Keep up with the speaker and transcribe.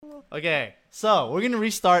Okay, so we're gonna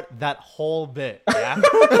restart that whole bit. Yeah.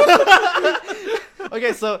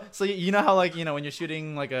 Okay, so you know how like when you're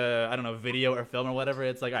shooting like a video or film or whatever,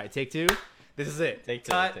 it's like all right, take two. This is it. Take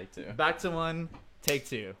two. Cut, Take two. Back to one. Take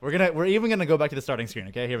two. We're even gonna go back to the starting screen.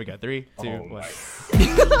 Okay, here we go. 3, 2, 1.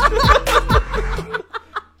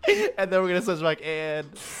 And then we're gonna switch back and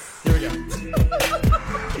here we go.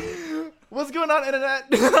 What's going on,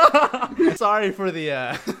 internet? Sorry for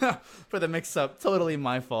the for the mix-up. Totally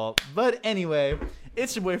my fault. But anyway,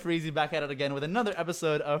 it's your boy Freezy back at it again with another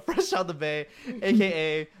episode of Fresh Out the Bay,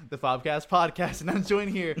 aka the Fobcast Podcast, and I'm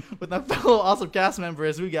joined here with my fellow awesome cast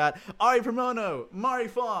members. We got Ari Pramono, Mari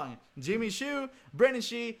Fong, Jimmy Shu, Brandon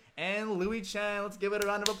Shi, and Louis Chan. Let's give it a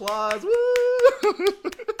round of applause. Woo!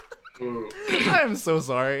 I'm so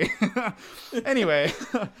sorry. Anyway,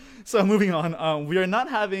 so moving on. We are not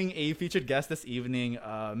having a featured guest this evening,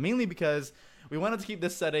 mainly because we wanted to keep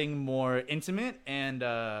this setting more intimate and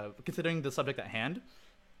considering the subject at hand,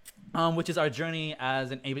 which is our journey as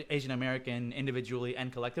an Asian American individually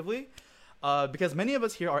and collectively. Because many of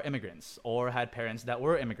us here are immigrants or had parents that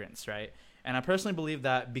were immigrants, right? And I personally believe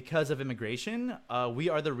that because of immigration, we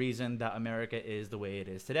are the reason that America is the way it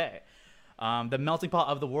is today. The melting pot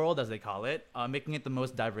of the world, as they call it, making it the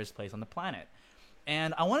most diverse place on the planet.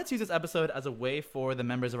 And I wanted to use this episode as a way for the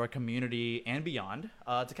members of our community and beyond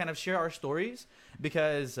to kind of share our stories,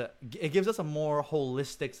 because it gives us a more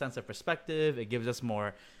holistic sense of perspective. It gives us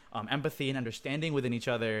more empathy and understanding within each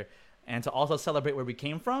other, and to also celebrate where we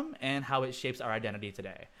came from and how it shapes our identity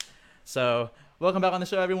today. So welcome back on the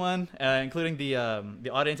show, everyone, including the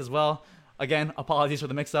audience as well. Again, apologies for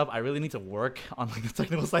the mix-up. I really need to work on like the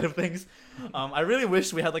technical side of things. I really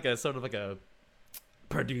wish we had like a sort of like a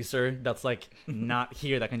producer that's like not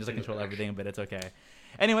here that can just like control everything, but it's okay.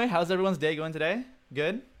 Anyway, how's everyone's day going today?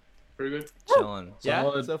 Good? Pretty good. Chilling. Yeah,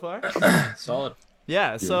 Solid. so far? Solid.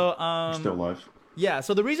 Yeah, so Still alive. yeah,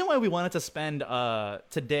 so the reason why we wanted to spend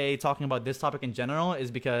today talking about this topic in general is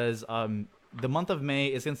because the month of May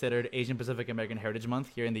is considered Asian Pacific American Heritage Month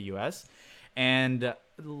here in the US. And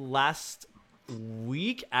last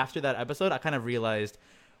week after that episode, I kind of realized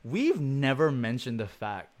we've never mentioned the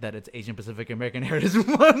fact that it's Asian Pacific American Heritage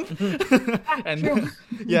Month. And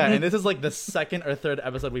yeah, and this is like the second or third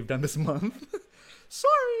episode we've done this month.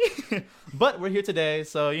 Sorry. But we're here today,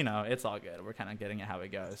 so it's all good. We're kind of getting at how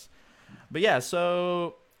it goes. But yeah,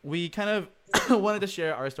 so we kind of wanted to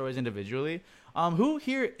share our stories individually. Who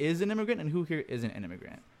here is an immigrant and who here isn't an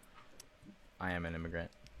immigrant? I am an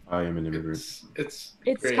immigrant. I am an immigrant. It's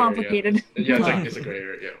It's gray complicated. Area. Yeah, it's a gray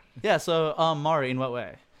area. Yeah, so Mari, in what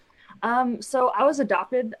way? So I was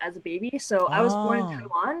adopted as a baby. So I was born in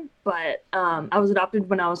Taiwan, but I was adopted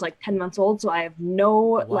when I was like 10 months old. So I have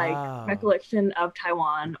no like recollection of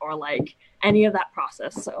Taiwan or like any of that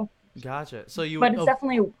process. So Gotcha. So you but it's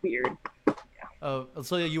definitely weird.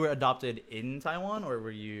 so you were adopted in Taiwan, or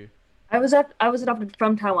were you? I was adopted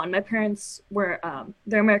from Taiwan. My parents were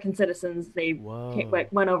they're American citizens. They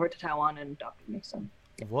went over to Taiwan and adopted me. So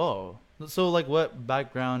Whoa. So like, what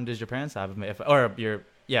background does your parents have? Or your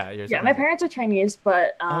my parents are Chinese,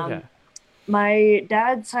 but okay. my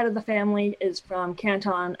dad's side of the family is from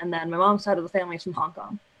Canton, and then my mom's side of the family is from Hong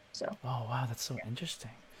Kong. So Oh wow, that's so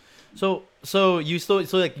interesting. So you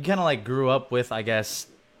like you kind of like grew up with, I guess,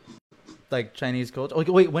 like Chinese culture.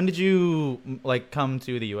 Okay, wait, when did you like come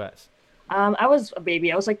to the U.S.? I was a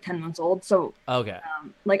baby. I was like 10 months old. So Okay.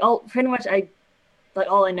 Pretty much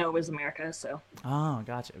all I know is America. So Oh,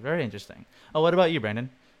 gotcha. Very interesting. Oh, what about you, Brandon?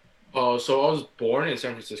 So I was born in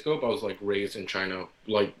San Francisco, but I was like raised in China.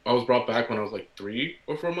 Like I was brought back when I was like 3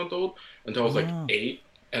 or 4 months old until I was like 8,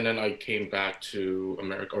 and then I came back to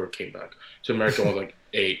America when I was like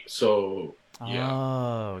 8. So yeah.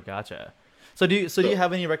 Oh, gotcha. So do you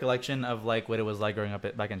have any recollection of like what it was like growing up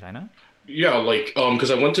back in China? Yeah, like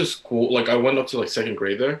because I went to school, like I went up to like 2nd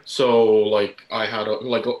grade there. So like I had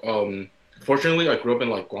fortunately I grew up in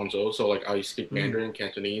like Guangzhou, so like I speak Mandarin,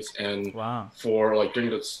 Cantonese, and Wow. for like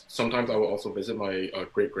during this sometimes I will also visit my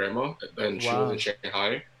great grandma, and she was in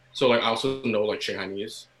Shanghai. So like I also know like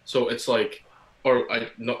Shanghainese. So it's like, or I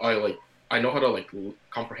know how to like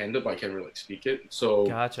comprehend it, but I can't really like speak it. So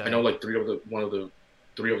Gotcha. I know like three of the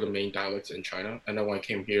main dialects in China. And then when I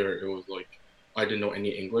came here, it was like I didn't know any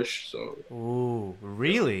English. So Ooh,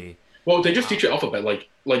 really? well, they just teach you alphabet. Like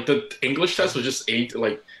the English test was just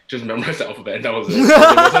just memorize the alphabet, and that was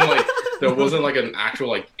it. There wasn't like an actual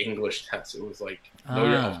like English test. It was like know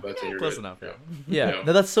your alphabet and you're close good. enough. Yeah. Yeah.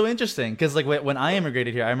 That's so interesting because like when I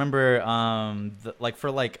immigrated here, I remember I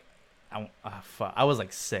was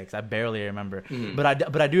like 6. I barely remember,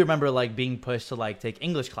 but I do remember like being pushed to like take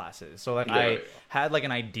English classes. So like I had like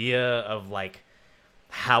an idea of like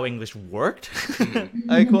how English worked,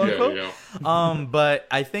 Mhm. I quote Yeah, unquote. yeah. But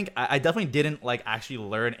I think I definitely didn't like actually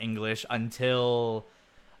learn English until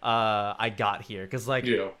I got here, because like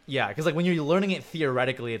Yeah. because like when you're learning it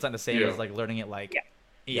theoretically, it's not the same Yeah. as like learning it like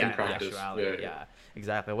Yeah. in practice. actuality. Yeah, Yeah, yeah.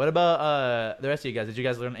 exactly. What about the rest of you guys? Did you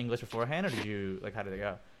guys learn English beforehand, or did you like how did it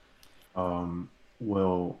go?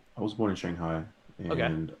 Well, I was born in Shanghai, Okay.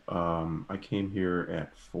 and I came here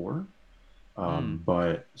at 4. Hmm.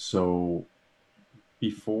 But so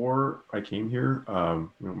before I came here,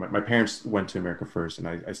 my parents went to America first, and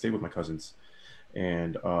I stayed with my cousins.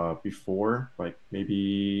 And before, like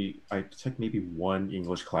maybe I took maybe one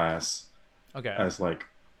English class Okay. as like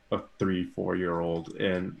a 3, 4 year old,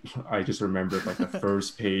 and I just remembered like the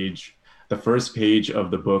first page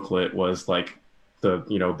of the booklet was like the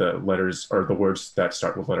letters or the words that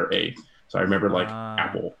start with letter A. So I remember like Ah.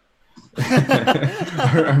 apple.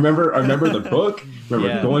 I remember the book.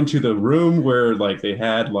 Remember Yeah. going to the room where like they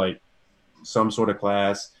had like some sort of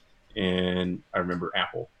class, and I remember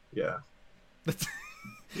apple. Yeah. It's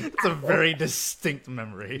a very distinct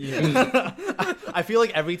memory. I feel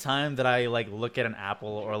like every time that I like look at an Apple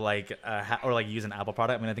or like or like use an Apple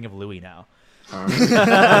product, I'm gonna think of Louis now.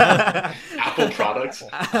 Apple products.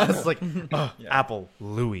 It's like Apple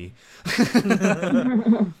Louis.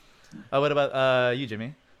 What about you,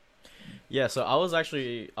 Jimmy? Yeah, so I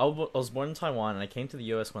was born in Taiwan and I came to the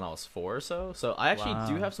US when I was 4 or so. So I actually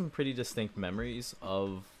do Wow. have some pretty distinct memories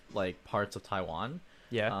of like parts of Taiwan.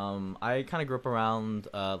 Yeah. I kind of grew up around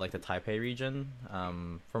like the Taipei region,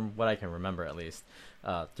 from what I can remember at least.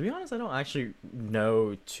 To be honest, I don't actually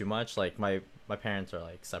know too much. Like my parents are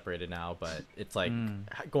like separated now, but it's like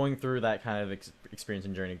going through that kind of experience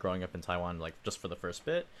and journey growing up in Taiwan, like just for the first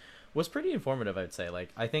bit, was pretty informative. I'd say. Like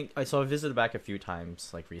I think I visited back a few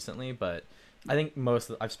times like recently, but I think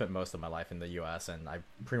I've spent most of my life in the U.S. and I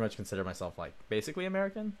pretty much consider myself like basically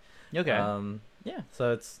American. Okay. Yeah,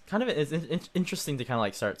 so it's kind of interesting to kind of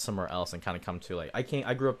like start somewhere else and kind of come to like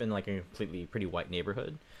I grew up in like a completely pretty white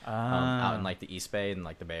neighborhood out in like the East Bay and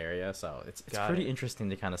like the Bay Area, so it's Got pretty it. interesting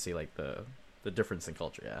to kind of see like the difference in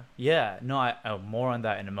culture. Yeah. Yeah. No, more on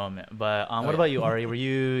that in a moment. But what yeah. about you, Ari?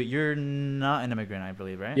 You're not an immigrant, I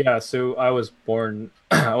believe, right? Yeah, so I was born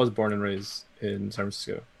I was born and raised in San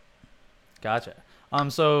Francisco. Gotcha.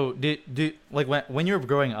 So do like when you were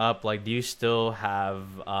growing up, like, do you still have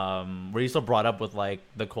were you still brought up with like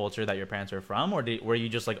the culture that your parents are from, or were you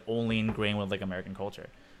just like only ingrained with like American culture?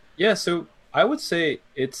 Yeah, so I would say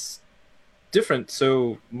it's different.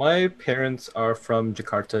 So my parents are from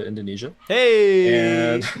Jakarta, Indonesia.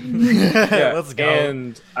 Hey, And yeah, let's go.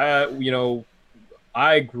 And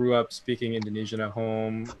I grew up speaking Indonesian at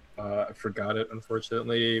home. I forgot it,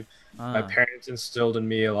 unfortunately. My parents instilled in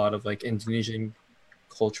me a lot of like Indonesian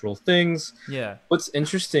cultural things. Yeah. What's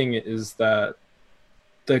interesting is that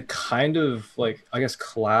the kind of like I guess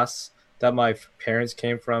class that my parents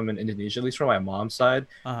came from in Indonesia, at least from my mom's side,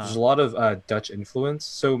 there's a lot of Dutch influence.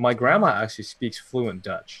 So my grandma actually speaks fluent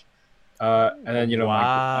Dutch. And then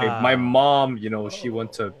my mom, she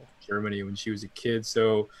went to Germany when she was a kid.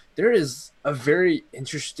 So there is a very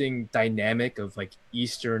interesting dynamic of like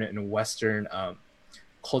Eastern and Western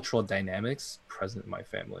cultural dynamics present in my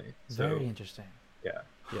family. So, Very interesting. yeah.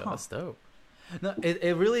 Yeah, that's dope. No,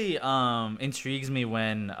 it really intrigues me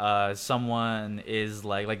when someone is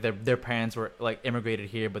like their parents were like immigrated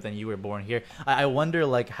here, but then you were born here. I wonder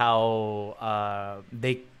like how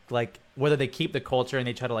they like whether they keep the culture and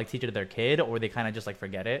they try to like teach it to their kid, or they kind of just like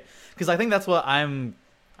forget it. Because I think that's what I don't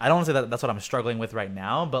want to say that's what I'm struggling with right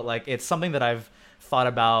now, but like it's something that I've thought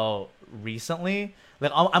about recently.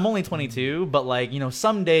 Like I'm only 22, but like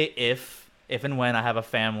someday if and when I have a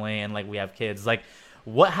family and like we have kids, like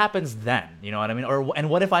what happens then? You know what I mean? And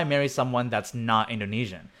what if I marry someone that's not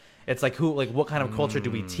Indonesian? It's like what kind of culture do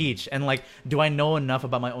we teach? And like, do I know enough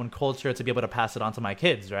about my own culture to be able to pass it on to my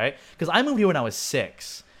kids, right? Because I moved here when I was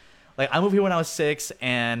 6. Like I moved here when I was 6,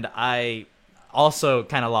 and I also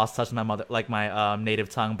kind of lost touch with my mother, like my native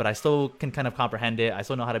tongue, but I still can kind of comprehend it. I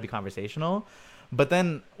still know how to be conversational. But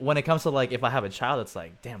then when it comes to like if I have a child, it's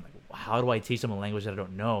like, damn, like how do I teach them a language that I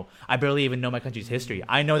don't know? I barely even know my country's history.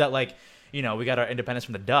 I know that like we got our independence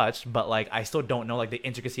from the Dutch, but like I still don't know like the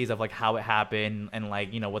intricacies of like how it happened and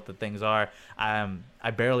like what the things are.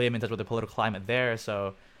 I barely am in touch with the political climate there,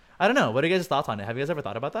 so I don't know. What are you guys' thoughts on it? Have you guys ever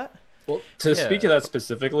thought about that? Well, to speak to that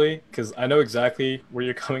specifically, because I know exactly where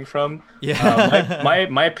you're coming from. Yeah.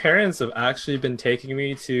 My parents have actually been taking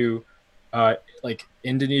me to like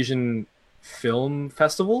Indonesian film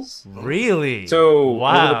festivals. Really? So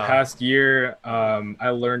wow. over the past year, I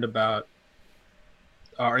learned about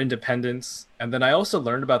our independence, and then I also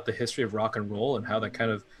learned about the history of rock and roll and how that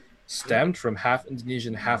kind of stemmed from half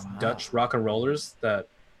Indonesian, half Dutch rock and rollers that,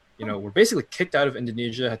 were basically kicked out of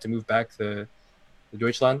Indonesia, had to move back to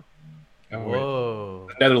Deutschland. Whoa.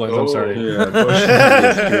 Netherlands, I'm sorry. Yeah,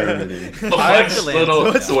 Deutschland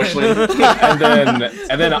is Germany.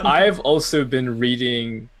 And then I've also been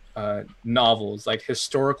reading novels, like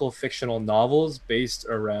historical fictional novels based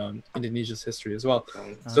around Indonesia's history as well.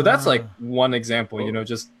 So that's like one example,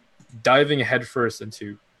 just diving headfirst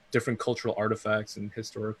into different cultural artifacts and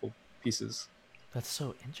historical pieces. That's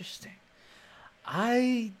so interesting.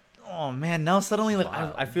 Oh man, now suddenly like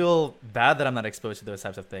I feel bad that I'm not exposed to those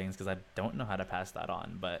types of things because I don't know how to pass that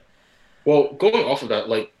on. But well, going off of that,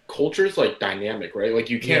 like culture is like dynamic, right? Like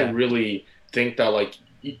you can't really think that like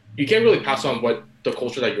you can't really pass on what the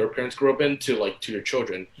culture that your parents grew up in to your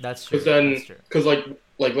children. That's true. Because like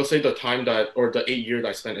let's say the time or the 8 years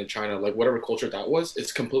I spent in China, like whatever culture that was,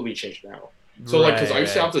 it's completely changed now. So like because I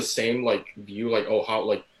used to have the same like view, like how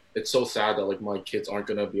like it's so sad that like my kids aren't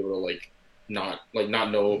gonna be able to not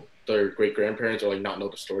know their great grandparents or like not know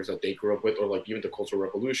the stories that they grew up with, or like even the Cultural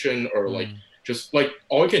Revolution, or like just like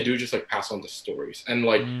all you can do is just like pass on the stories and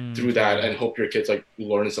like through that and hope your kids like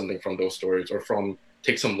learn something from those stories or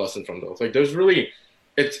take some lesson from those. Like there's really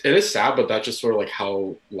it is sad, but that's just sort of like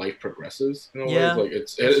how life progresses in a way. Like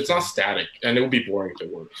it's not static, and it would be boring if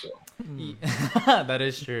it were. So that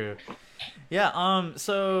is true. Yeah.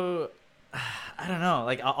 So I don't know.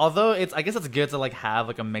 Like although I guess it's good to like have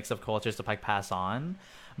like a mix of cultures to like pass on.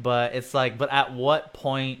 But it's like, but at what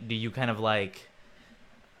point do you kind of like,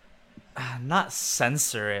 not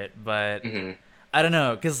censor it, but I don't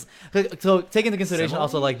know, because so take into consideration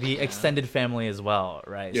also like the extended family as well,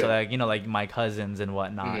 right? So like like my cousins and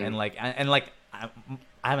whatnot, and like I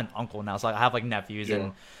have an uncle now, so I have like nephews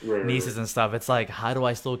and nieces and stuff. It's like, how do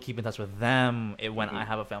I still keep in touch with them when I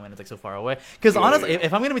have a family and it's like so far away? Because honestly,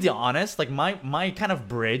 if I'm gonna be honest, like my kind of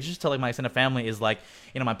bridge to like my extended family is like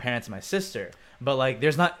my parents and my sister. But like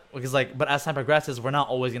there's not, because like, but as time progresses, we're not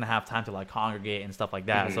always gonna have time to like congregate and stuff like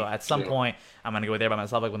that. So at some point, I'm gonna go there by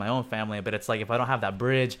myself, like with my own family. But it's like if I don't have that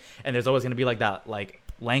bridge, and there's always gonna be like that like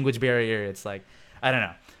language barrier. It's like I don't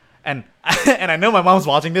know. And I know my mom's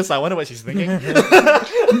watching this, so I wonder what she's thinking.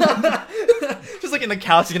 Just like in the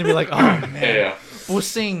couch, she's gonna be like, "Oh man,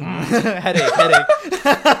 pusing, headache."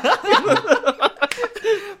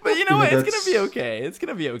 But you know what? It's gonna be okay. It's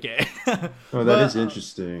gonna be okay. Oh, that is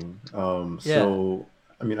interesting. So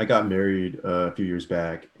I mean, I got married a few years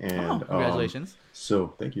back, and congratulations.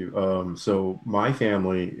 So thank you. So my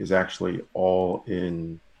family is actually all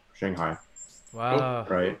in Shanghai. Wow.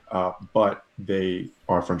 Right. But they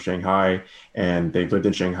are from Shanghai, and they've lived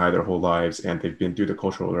in Shanghai their whole lives, and they've been through the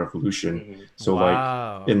Cultural Revolution. So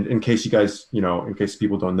like, in case you guys, in case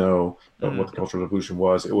people don't know what the Cultural Revolution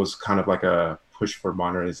was, it was kind of like a push for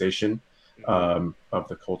modernization of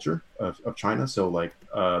the culture of China. So like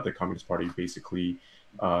the Communist Party basically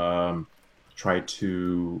tried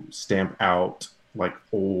to stamp out like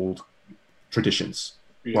old traditions.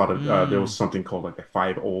 A lot of there was something called like the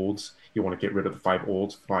five olds. You want to get rid of the five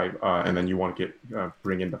olds, and then you want to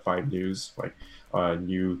bring in the five news, like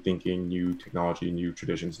new thinking, new technology, new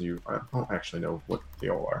traditions, I don't actually know what they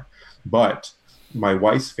all are. But my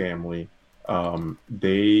wife's family,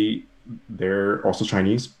 they're also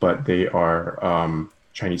Chinese, but they are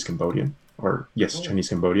Chinese Cambodian, Chinese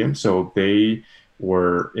Cambodian. So they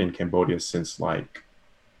were in Cambodia since like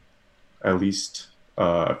at least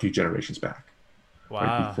a few generations back. Wow.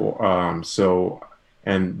 Right before,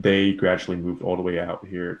 and they gradually moved all the way out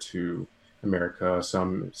here to America.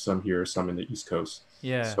 Some here, some in the East Coast.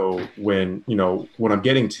 Yeah. So when what I'm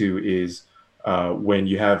getting to is when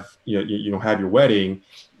you have you have your wedding,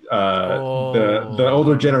 the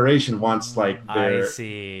older generation wants like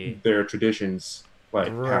their traditions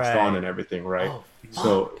like passed on and everything, right?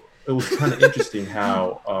 So it was kind of interesting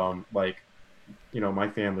how my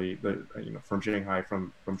family, from Shanghai,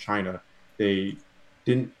 from China, they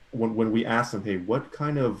didn't. When we asked them, hey, what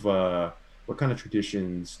kind of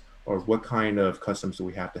traditions or what kind of customs do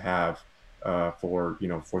we have to have for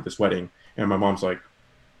this wedding? And my mom's like,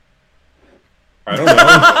 I don't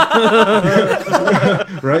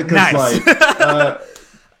know, right? Because nice.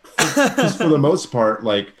 For the most part,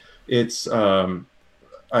 like it's I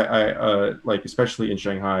like especially in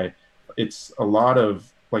Shanghai, it's a lot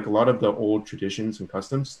of the old traditions and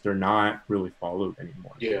customs, they're not really followed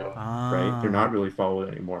anymore. Right? They're not really followed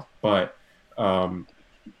anymore. But, my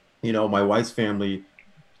wife's family,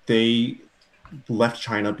 they left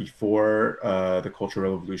China before the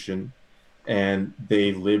Cultural Revolution, and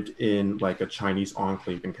they lived in like a Chinese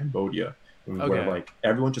enclave in Cambodia, where like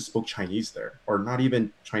everyone just spoke Chinese there, or not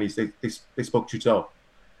even Chinese. They spoke Chuzhou.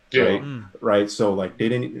 Yeah. right? Right. So like they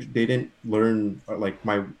didn't learn like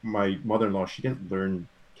my mother-in-law, she didn't learn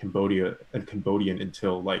Cambodian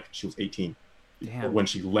until like she was 18. Damn. When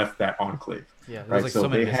she left that enclave. Yeah, right. like So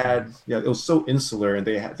many they had things. it was so insular, and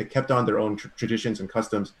they kept on their own traditions and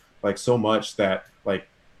customs like so much that like,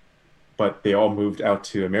 but they all moved out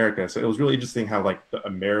to America. So it was really interesting how like the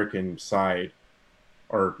American side,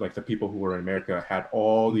 or like the people who were in America, had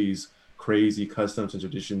all these crazy customs and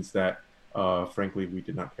traditions that frankly we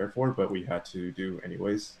did not care for, but we had to do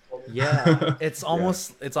anyways. Yeah, it's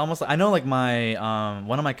almost I know like my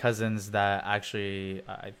one of my cousins that actually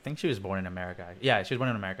I think she was born in America. Yeah, she was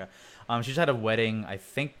born in America. She just had a wedding I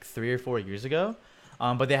think 3 or 4 years ago.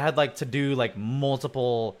 But they had like to do like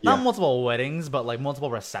multiple not multiple weddings, but like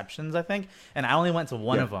multiple receptions, I think. And I only went to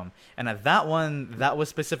one of them. And at that one, that was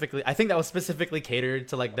specifically catered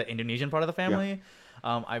to like the Indonesian part of the family.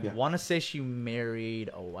 I want to say she married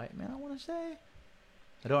a white man. I want to say.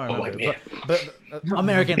 I don't remember, but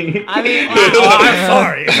American. I mean, I'm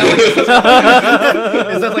sorry.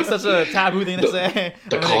 Is that like such a taboo thing to say?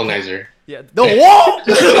 The colonizer. Yeah. The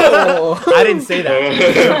whoa! I didn't say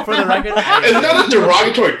that. For the record, it's not a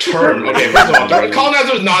derogatory term. Okay, first of all,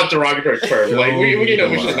 colonizer is not a derogatory term. Like we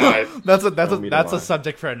should not. That's a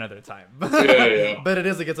subject for another time. Yeah. But it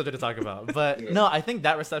is a good subject to talk about. But no, I think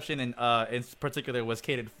that reception in particular was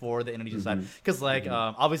catered for the Indonesian side because like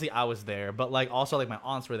obviously I was there, but like also like my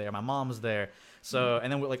aunts were there, my mom was there. So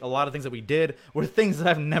and then like a lot of things that we did were things that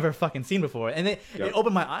I've never fucking seen before, and it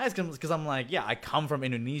opened my eyes because I'm like, yeah, I come from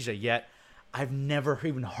Indonesia, yet I've never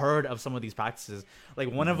even heard of some of these practices.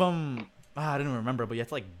 Like one of them, I don't even remember, but you have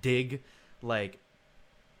to like dig, like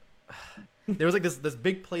there was like this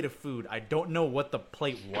big plate of food. I don't know what the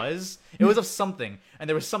plate was. It was of something, and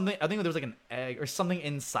there was something. I think there was like an egg or something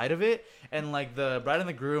inside of it, and like the bride and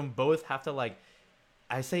the groom both have to like.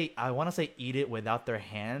 I want to say eat it without their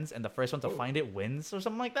hands, and the first one to find it wins or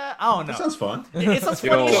something like that. I don't know. That sounds fun. It sounds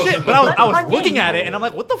funny as shit, but I was looking at it and I'm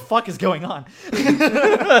like, what the fuck is going on?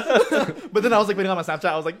 But then I was like waiting on my Snapchat.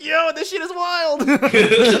 I was like, yo, this shit is wild.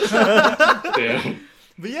 Damn.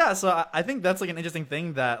 But yeah, so I think that's like an interesting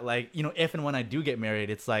thing that like, you know, if and when I do get married,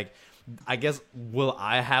 it's like, I guess, will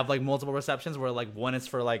I have like multiple receptions where like one is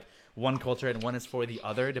for like one culture and one is for the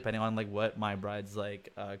other, depending on like what my bride's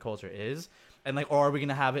like culture is. And like, or are we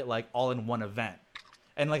gonna have it like all in one event?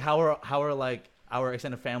 And like, how are like our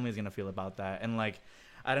extended family is gonna feel about that? And like,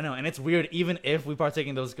 I don't know. And it's weird, even if we partake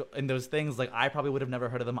in those things, like I probably would have never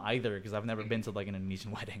heard of them either because I've never been to like an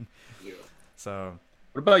Indonesian wedding. Yeah. So,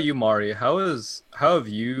 what about you, Mari? How have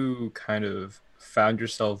you kind of found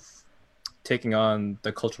yourself taking on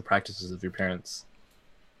the cultural practices of your parents?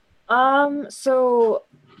 So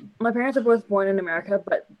my parents are both born in America,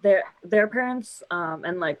 but their parents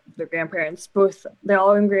and like their grandparents they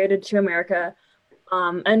all immigrated to America,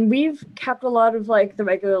 and we've kept a lot of like the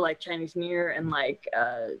regular like Chinese New Year and like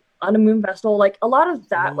on a moon festival. Like a lot of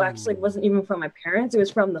that actually wasn't even from my parents; it was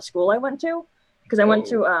from the school I went to, because I went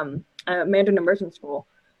to a Mandarin immersion school.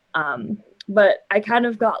 But I kind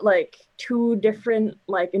of got like two different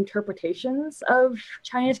like interpretations of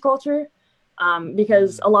Chinese culture.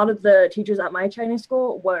 Because a lot of the teachers at my Chinese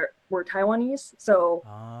school were Taiwanese, so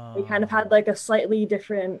we kind of had like a slightly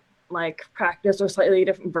different like practice or slightly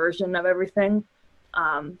different version of everything.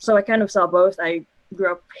 So I kind of saw both. I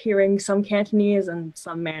grew up hearing some Cantonese and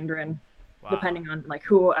some Mandarin, depending on like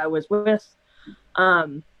who I was with.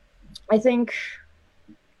 I think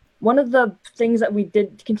one of the things that we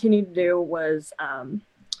did continue to do was,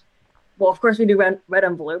 well, of course we do red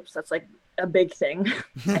envelopes. That's like a big thing.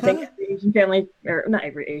 I think every Asian family, or not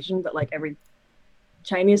every Asian, but like every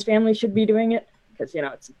Chinese family should be doing it because, you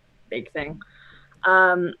know, it's a big thing.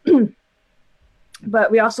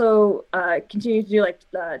 But we also continue to do like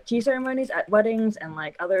tea ceremonies at weddings and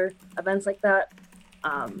like other events like that.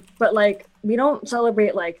 But like we don't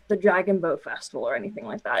celebrate like the Dragon Boat Festival or anything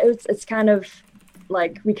like that. It's kind of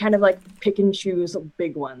like we kind of like pick and choose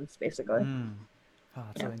big ones basically. Oh,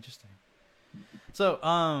 that's so interesting. So,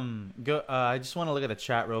 I just want to look at the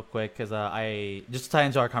chat real quick because I just to tie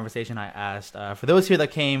into our conversation. I asked for those here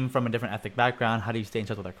that came from a different ethnic background, how do you stay in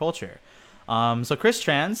touch with our culture? So Chris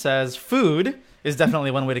Tran says food is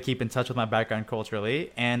definitely one way to keep in touch with my background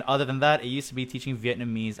culturally, and other than that, it used to be teaching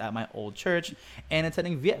Vietnamese at my old church and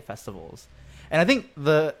attending Viet festivals. And I think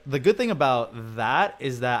the good thing about that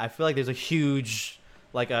is that I feel like there's a huge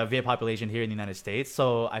like Viet population here in the United States,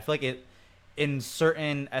 so I feel like in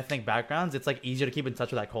certain ethnic backgrounds, it's like easier to keep in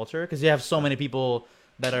touch with that culture because you have so many people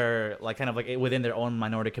that are like kind of like within their own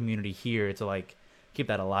minority community here to like keep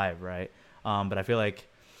that alive, right? But I feel like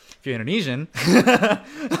if you're Indonesian.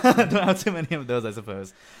 Don't have too many of those, I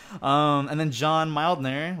suppose. And then John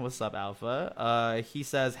Mildner, what's up, Alpha? He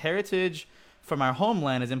says, heritage from our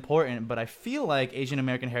homeland is important, but I feel like Asian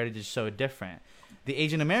American heritage is so different. The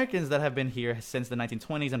Asian Americans that have been here since the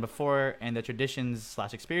 1920s and before, and their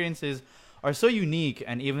traditions/experiences are so unique,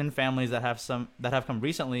 and even families that have come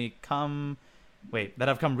recently.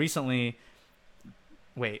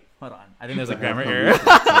 Wait, hold on. I think there's a grammar error.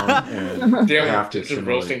 Damn, just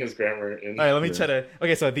roasting his grammar. All right, let me try to.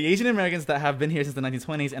 Okay, so the Asian Americans that have been here since the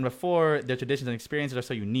 1920s and before, their traditions and experiences are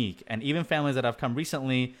so unique, and even families that have come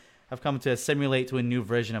recently have come to assimilate to a new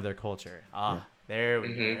version of their culture. There we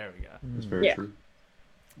go. There we go. That's very true.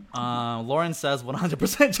 Lauren says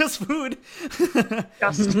 100% just food.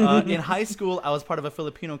 In high school, I was part of a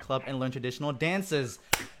Filipino club and learned traditional dances.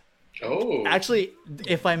 Oh. Actually,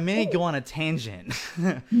 if I may go on a tangent.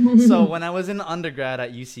 So when I was in undergrad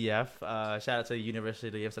at UCF, shout out to the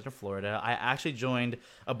University of Central Florida, I actually joined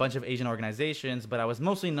a bunch of Asian organizations, but I was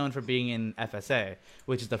mostly known for being in FSA,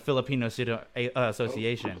 which is the Filipino Student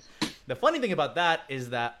Association. The funny thing about that is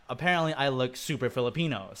that apparently I look super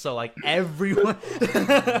Filipino. So like everyone,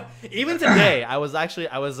 even today, I was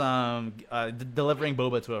delivering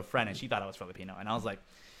boba to a friend and she thought I was Filipino, and I was like,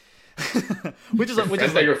 which is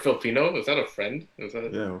that you're Filipino? Is that a friend? Is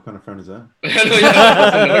that Yeah, what kind of friend is that?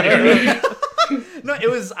 No, it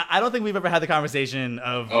was. I don't think we've ever had the conversation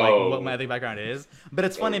of like what my ethnic background is, but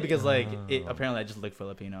it's funny because like apparently I just look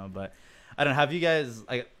Filipino. But I don't know. Have you guys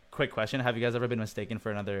quick question? Have you guys ever been mistaken for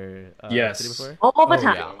another city before? All the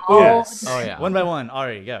time. Yeah. Yes. Oh yeah. One by one.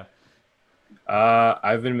 Ari, go.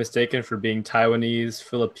 I've been mistaken for being Taiwanese,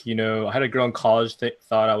 Filipino. I had a girl in college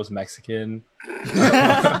thought I was Mexican.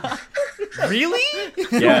 Really?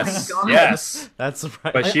 Yes. Oh my God. Yes. That's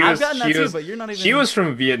surprising. But I've gotten that too, but you're not even. She was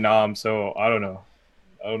from Vietnam, so I don't know.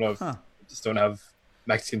 If just don't have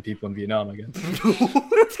Mexican people in Vietnam, I guess.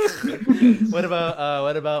 What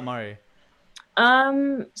about Mari?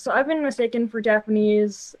 So I've been mistaken for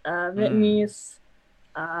Japanese, Vietnamese,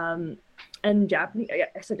 and Japanese.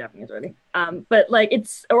 I said Japanese already. But like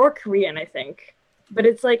or Korean, I think. But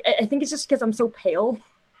it's like I think it's just because I'm so pale,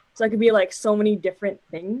 so I could be like so many different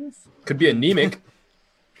things. Could be anemic.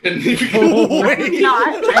 I'm not.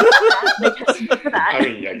 They test me for that. I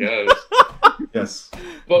mean, I guess. Yes.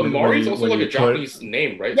 But When Mari's you- also when like a you put- Japanese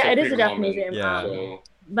name, right? Yeah, So it is a pretty Japanese common. name. Yeah. So,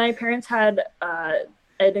 My parents had a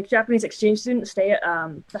Japanese exchange student stay at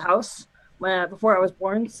the house before I was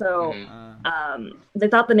born, so they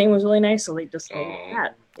thought the name was really nice, so they just named it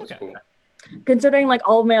that. that's Okay. cool. Considering like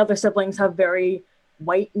all of my other siblings have very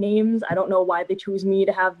white names, I don't know why they choose me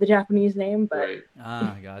to have the Japanese name, but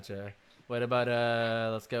Right. Gotcha. What about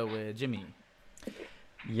let's go with Jimmy.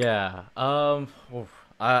 Yeah.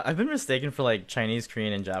 I've been mistaken for like Chinese,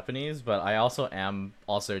 Korean, and Japanese, but I also am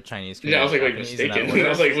Chinese, Korean. Yeah, I was like, Japanese in that mistaken. order. I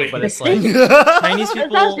was like, wait. But it's like Chinese That's people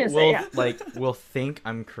what I was gonna say, will think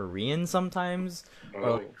I'm Korean sometimes, or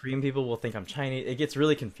Oh. like, Korean people will think I'm Chinese. It gets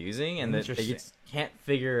really confusing, and they can't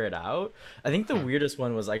figure it out. I think the weirdest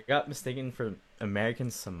one was I got mistaken for American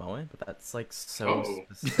Samoan, but that's like so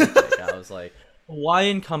specific. I was like,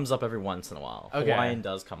 Hawaiian comes up every once in a while. Okay. Hawaiian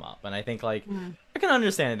does come up, and I think like I can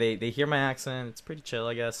understand it. They hear my accent. It's pretty chill,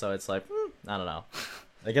 I guess. So it's like I don't know.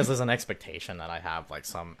 I guess there's an expectation that I have like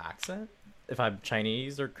some accent if I'm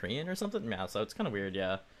Chinese or Korean or something. Yeah, so it's kind of weird.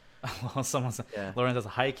 Yeah. Well, someone said, Yeah. Lauren says,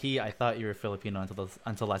 high key, I thought you were Filipino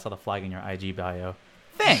until I saw the flag in your IG bio.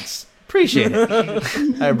 Thanks. Appreciate it. All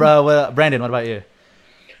right, bro. Brandon, what about you?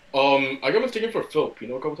 I got mistaken for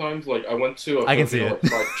Filipino a couple times. Like, I went to a I can see Filipino it.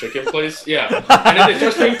 fried chicken place. Yeah. And then they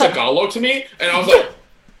started speaking Tagalog to me, and I was like,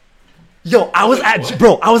 Yo, I was at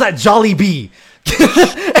Jollibee.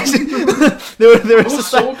 they were I was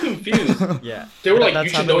just so like, confused. Yeah. They were That- like, that's you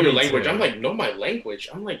should happened know to your me, language. too. I'm like, know my language.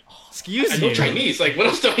 I'm like, excuse I know you. Chinese. Like, what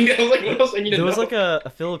else do I need? I was like, what else I need to There know? was like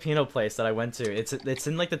a Filipino place that I went to. It's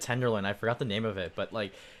in like the Tenderloin. I forgot the name of it, but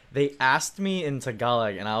like they asked me in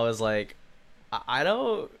Tagalog, and I was like, I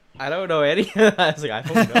don't know any. I was like, I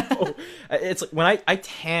don't know. It's like when I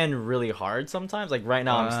tan really hard sometimes. Like right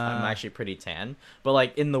now, I'm actually pretty tan, but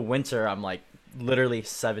like in the winter, I'm like literally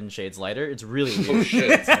 7 shades lighter. It's really weird. Oh, shit.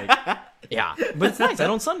 It's like, yeah, but it's nice. I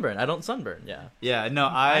don't sunburn. Yeah. Yeah, no,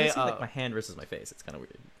 I I see like my hand versus my face. It's kind of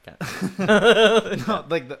weird. no,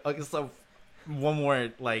 like okay, so one more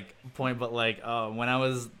like point, but like when I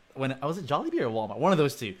was at Jollibee or Walmart, one of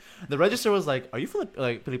those two, the register was like, "Are you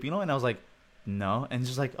Filipino?" And I was like, "No," and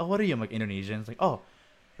she's like, "Oh, what are you?" I'm like, "Indonesian." It's like, "Oh,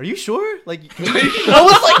 Are you sure? Like, I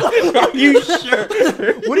was like, are you sure?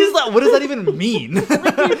 what is that? What does that even mean?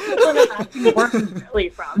 Where are you really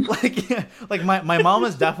from? like my mom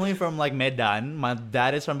is definitely from like Medan. My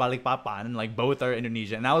dad is from Balikpapan, and like both are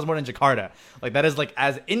Indonesian. And I was born in Jakarta. Like that is like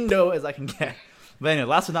as Indo as I can get. But anyway,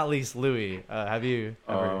 last but not least, Louis, have you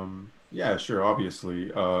ever... Yeah, sure. Obviously,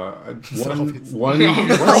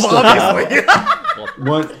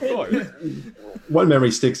 one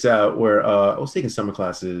memory sticks out where I was taking summer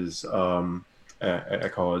classes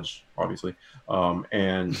at college, obviously,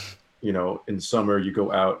 and you know, in summer you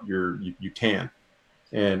go out, you tan,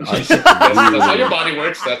 and I get that's how your body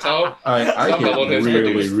works. That's how I get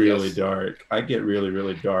really produced, dark. I get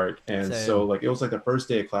really dark, and Same. so like it was like the first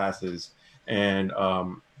day of classes, and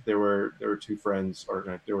there were two friends,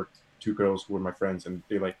 or there were two girls who were my friends, and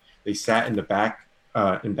they sat in the back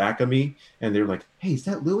of me, and they were like, "Hey, is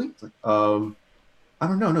that Louis?" It's like, I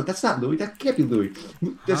don't know. No, that's not Louis. That can't be Louis.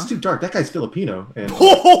 That's too dark. That guy's Filipino. And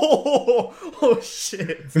oh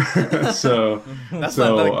shit! so that's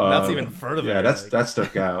so, not like, that's even further. Yeah, like, that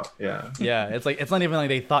stuck out. Yeah. Yeah, it's like it's not even like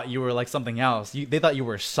they thought you were like something else. They thought you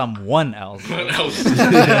were someone else. Yeah,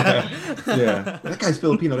 that guy's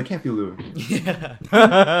Filipino. That can't be Louis.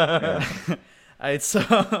 Yeah. Alright,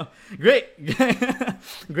 so great.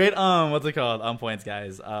 What's it called? Points,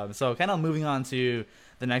 guys. So kind of moving on to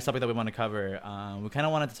the next topic that we want to cover. We kind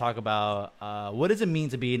of wanted to talk about what does it mean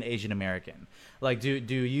to be an Asian American? Like, do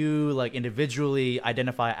you like individually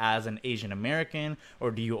identify as an Asian American, or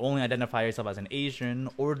do you only identify yourself as an Asian,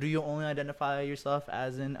 or do you only identify yourself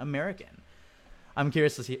as an American? I'm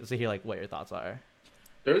curious to hear like what your thoughts are.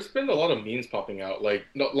 There's been a lot of memes popping out, like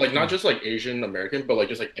not just like Asian American, but like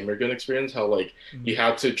just like immigrant experience. How like you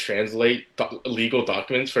had to translate legal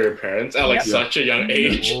documents for your parents at like such a young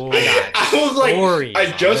age. I was like,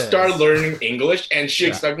 I just started learning English, and she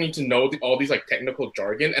expected me to know all these like technical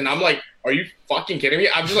jargon, and I'm like, are you fucking kidding me?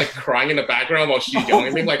 I'm just like crying in the background while she's yelling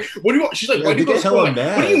at me, like, what do you want? She's like, why do you go to school? Like,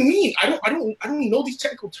 what do you mean? I don't know these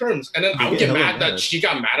technical terms, and then I would get mad that she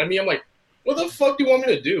got mad at me. I'm like, what the fuck do you want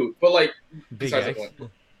me to do? But like, besides the point.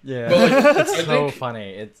 Yeah, but, like, it's so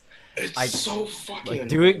funny. It's so fucking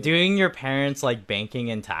like doing your parents like banking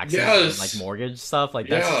and taxes and like mortgage stuff. Like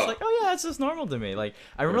that's just like, oh yeah, it's just normal to me. Like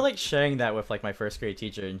I remember like sharing that with like my first grade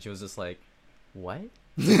teacher, and she was just like, what?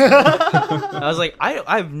 I was like,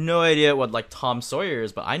 I have no idea what like Tom Sawyer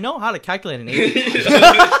is, but I know how to calculate an APY.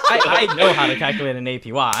 I know how to calculate an APY,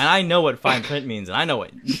 and I know what fine print means, and I know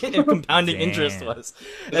what compounding interest was.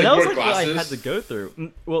 And that was like what I had to go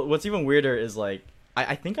through. Well, what's even weirder is like,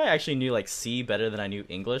 I think I actually knew like C better than I knew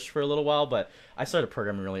English for a little while, but I started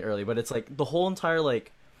programming really early. But it's like the whole entire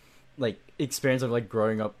like experience of like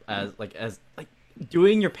growing up as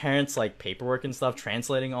doing your parents like paperwork and stuff,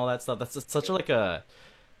 translating all that stuff. That's just such a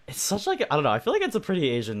I don't know. I feel like it's a pretty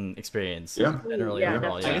Asian experience. Yeah. Generally,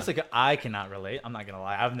 overall, I guess like I cannot relate. I'm not gonna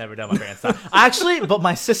lie. I've never done my parents' stuff. Actually, but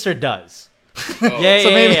my sister does.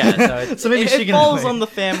 Yeah. So maybe she it can falls relate. on the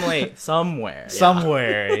family somewhere.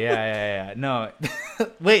 Somewhere. Yeah. No.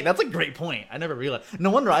 Wait, that's a great point. I never realized. No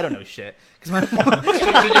wonder I don't know shit. Because my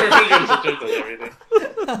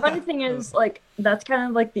Funny thing is, like, that's kind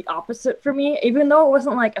of like the opposite for me. Even though it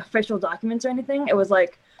wasn't like official documents or anything, it was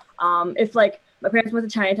like, if like my parents went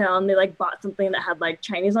to Chinatown, they like bought something that had like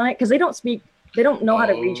Chinese on it because they don't know how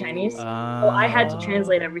to read Chinese. So I had to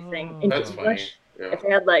translate everything into That's English. funny. Yeah. If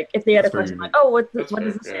they had a That's very question like, unique. oh, what That's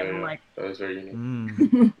does fair. this mean? I'm like, that was very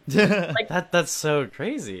unique. That's so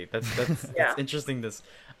crazy. That's Yeah. interesting.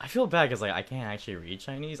 I feel bad because like I can't actually read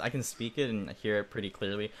Chinese. I can speak it and hear it pretty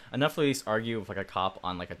clearly enough to at least argue with like a cop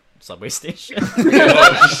on like a subway station.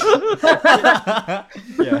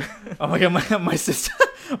 Yeah. Oh my god,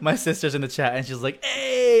 my sister's in the chat and she's like,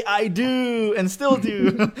 "Hey, I do and still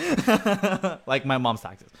do." Like my mom's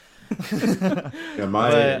taxes. Yeah,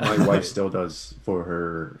 my wife still does for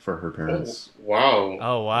her parents. Wow.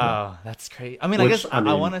 Oh wow, that's crazy. I mean, Which, I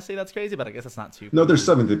I want to say that's crazy, but I guess it's not too. No, there's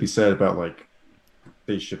something to be said about like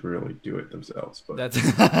they should really do it themselves. But That's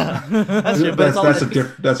true, but it's all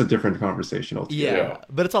that's a different conversation altogether. yeah,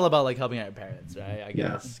 but it's all about like helping out your parents, right? I Yeah.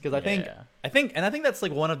 guess because I think that's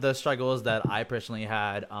like one of the struggles that I personally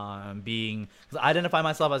had being because I identify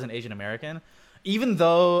myself as an Asian American. Even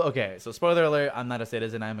though, okay, so spoiler alert, I'm not a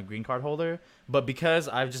citizen, I'm a green card holder, but because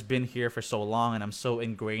I've just been here for so long and I'm so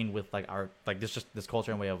ingrained with like our like this culture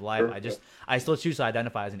and way of life, I still choose to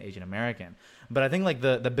identify as an Asian American. But I think like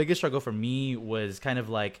the biggest struggle for me was kind of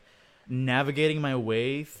like navigating my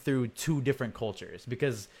way through two different cultures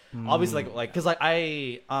because obviously like because like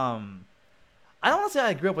I don't want to say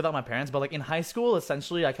I grew up without my parents, but like in high school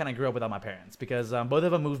essentially I kind of grew up without my parents because both of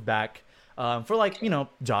them moved back for like, you know,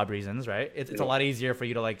 job reasons, right? It's a lot easier for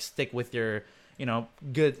you to like stick with your, you know,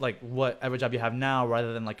 good, like whatever job you have now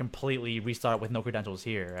rather than like completely restart with no credentials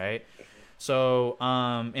here, right? So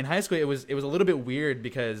in high school, it was a little bit weird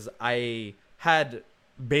because I had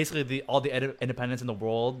basically all the independence in the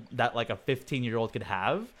world that like a 15-year-old could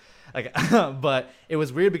have, like, but it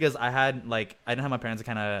was weird because I didn't have my parents to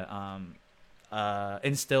kind of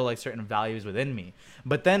instill like certain values within me,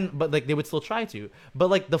 but like they would still try to. But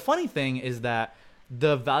like the funny thing is that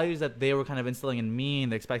the values that they were kind of instilling in me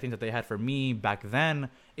and the expectations that they had for me back then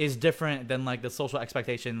is different than like the social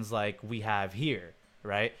expectations like we have here,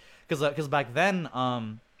 right? Because back then,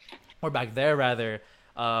 or back there rather,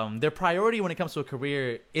 their priority when it comes to a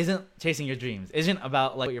career isn't chasing your dreams, isn't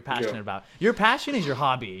about like what you're passionate about. Your passion is your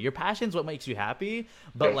hobby. Your passion is what makes you happy,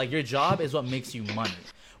 but like your job is what makes you money,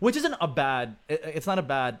 which isn't a bad. It's not a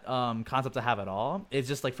bad concept to have at all. It's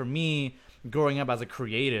just like for me, growing up as a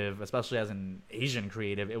creative, especially as an Asian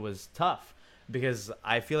creative, it was tough because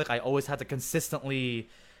I feel like I always had to consistently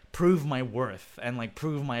prove my worth and like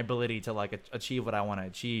prove my ability to like achieve what I want to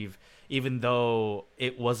achieve, even though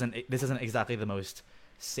this isn't exactly the most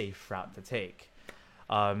safe route to take.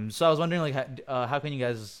 So I was wondering like how can you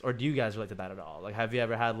guys, or do you guys relate to that at all? Like have you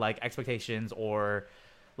ever had like expectations or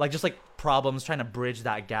like just like problems trying to bridge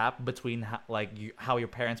that gap between how your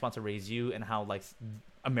parents want to raise you and how like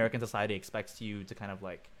American society expects you to kind of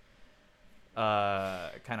like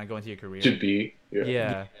kind of go into your career? To be,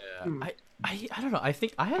 yeah. I don't know. I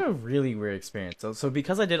think I had a really weird experience. So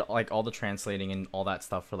because I did like all the translating and all that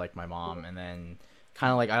stuff for like my mom, and then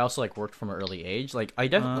kind of like I also like worked from an early age. Like I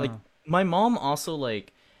definitely like my mom also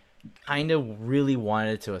like kind of really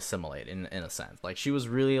wanted to assimilate in a sense. Like she was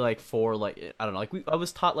really like for like I don't know. Like I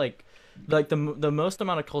was taught like the most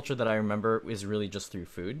amount of culture that I remember is really just through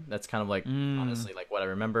food. That's kind of like honestly like what I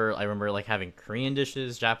remember. I remember like having Korean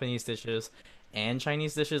dishes, Japanese dishes, and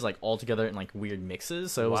Chinese dishes like all together in like weird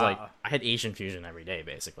mixes. So it was like I had Asian fusion every day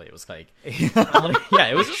basically. It was like, yeah,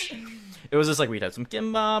 it was just like we'd have some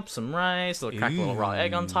gimbap, some rice, crack a little raw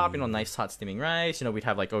egg on top, you know, nice hot steaming rice. You know, we'd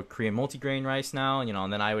have like Korean multigrain rice now, you know,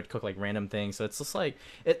 and then I would cook like random things. So it's just like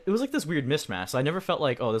it was like this weird mismatch. So I never felt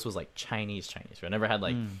like, oh, this was like Chinese food. I never had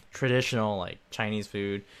like traditional like Chinese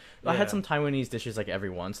food. I had some Taiwanese dishes like every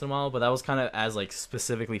once in a while, but that was kind of as like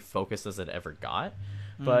specifically focused as it ever got.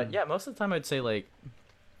 But yeah, most of the time I'd say like,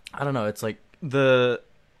 I don't know, it's like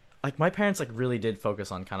my parents like really did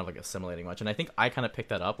focus on kind of like assimilating much, and I think I kind of picked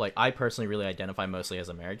that up. Like I personally really identify mostly as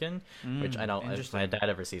American, which I don't. If my dad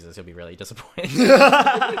ever sees this, he'll be really disappointed.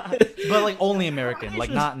 But like only American,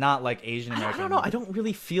 like not like Asian American. I don't know. I don't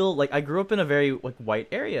really feel like I grew up in a very like white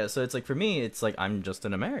area, so it's like for me, it's like I'm just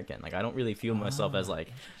an American. Like I don't really feel myself as like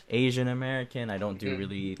Asian American. I don't do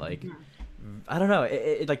really like. I don't know.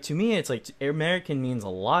 It like to me, it's like American means a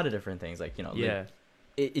lot of different things. Like you know, yeah.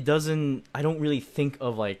 It doesn't. I don't really think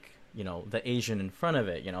of like you know the Asian in front of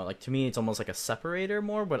it. You know, like to me, it's almost like a separator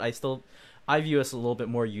more. But I view us a little bit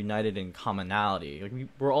more united in commonality. Like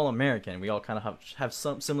we're all American. We all kind of have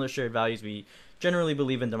some similar shared values. We generally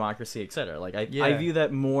believe in democracy, etc. Like I view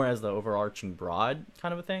that more as the overarching broad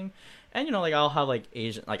kind of a thing. And you know, like I'll have like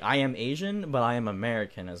Asian, like I am Asian, but I am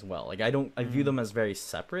American as well. Like I view them as very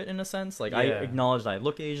separate in a sense. Like I acknowledge that I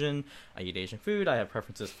look Asian, I eat Asian food, I have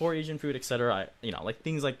preferences for Asian food, etc. I, you know, like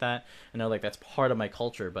things like that. I know like that's part of my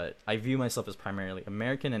culture, but I view myself as primarily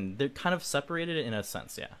American, and they're kind of separated in a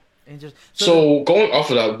sense, yeah. And just so going off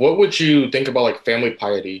of that, what would you think about like family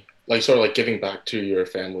piety, like sort of like giving back to your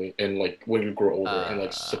family and like when you grow older and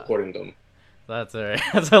like supporting them? That's all right.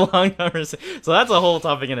 That's a long conversation. So that's a whole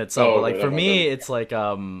topic in itself. But like for me, it's like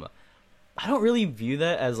I don't really view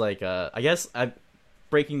that as like I guess I'm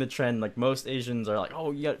breaking the trend. Like most Asians are like,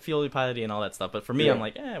 oh, you got filial piety and all that stuff. But for me, I'm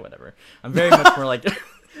like, whatever. I'm very much more like,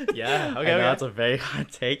 yeah, okay, that's a very hot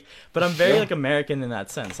take. But I'm very like American in that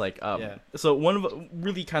sense. Like, so one of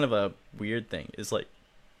really kind of a weird thing is like,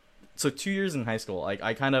 so 2 years in high school, like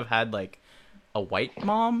I kind of had like a white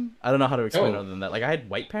mom. I don't know how to explain it other than that. Like I had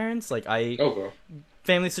white parents. Like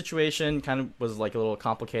family situation kind of was like a little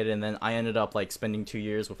complicated, and then I ended up like spending 2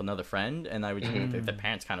 years with another friend, and I would the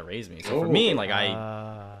parents kind of raised me. So for me, like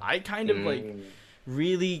I kind of like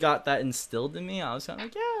really got that instilled in me. I was kind of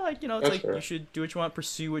like, yeah, like you know, it's that's like fair. You should do what you want,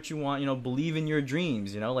 pursue what you want, you know, believe in your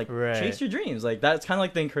dreams, you know, like chase your dreams. Like that's kind of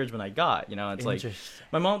like the encouragement I got, you know. It's like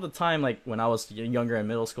my mom at the time, like when I was younger in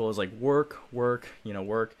middle school, was like work, you know,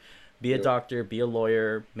 work. Be a doctor, be a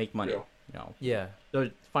lawyer, make money. You know. Yeah. So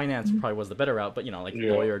finance probably was the better route, but you know, like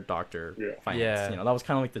lawyer, doctor, finance. You know, that was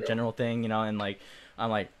kind of like the general thing. You know, and like I'm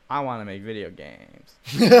like, I want to make video games.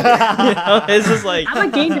 You know? It's just like I'm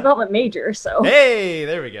a game development major, so Hey,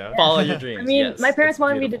 there we go. follow your dreams. I mean, yes, my parents it's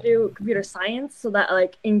wanted me to beautiful. do computer science so that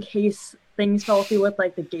like in case things fell through with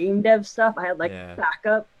like the game dev stuff, I had like Yeah.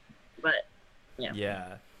 backup. But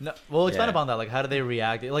Yeah. No, well, expand Yeah. upon that. Like, how did they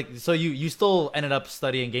react? Like, so you still ended up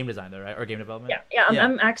studying game design, though, right? Or game development? yeah, Yeah.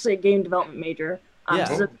 I'm actually a game development major Yeah.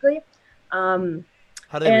 specifically. How did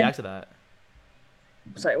they And- react to that?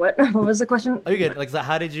 Sorry, what? What was the question? Oh, you're good. Like, so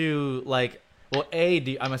how did you like? Well,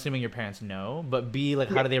 I'm assuming your parents know, but B, like,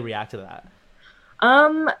 how do they react to that?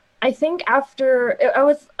 I think after I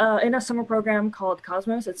was in a summer program called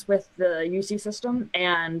Cosmos. It's with the UC system,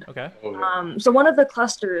 and Okay. Oh, yeah. so one of the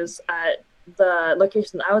clusters at the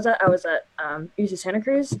location that I was at UC Santa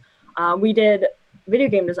Cruz. We did video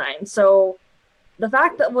game design. So the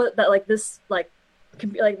fact that like this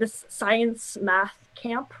this science math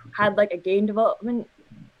camp had like a game development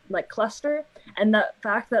like cluster, and the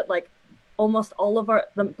fact that like almost all of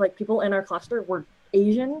the people in our cluster were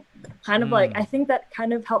Asian, kind of like I think that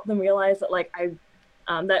kind of helped them realize that like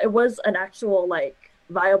that it was an actual like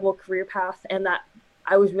viable career path, and that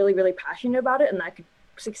I was really really passionate about it, and I could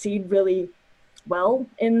succeed really well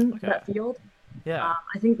in that field. Yeah.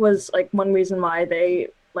 I think was like one reason why they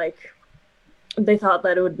thought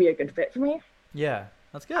that it would be a good fit for me. Yeah.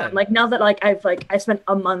 That's good. Like now that like I spent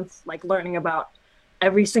a month like learning about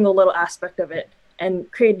every single little aspect of it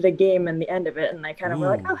and created a game in the end of it, and I kind of were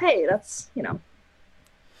like, oh hey, that's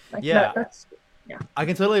like, Yeah. that's I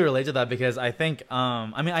can totally relate to that because I think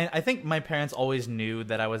I think my parents always knew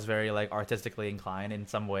that I was very like artistically inclined in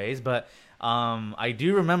some ways, but I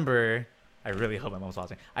do remember, I really hope my mom's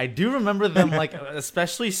watching. I do remember them like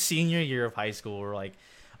especially senior year of high school where like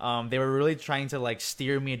they were really trying to like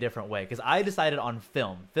steer me a different way because I decided on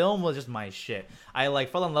film. Film was just my shit. I like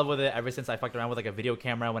fell in love with it ever since I fucked around with like a video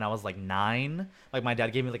camera when I was like 9. Like my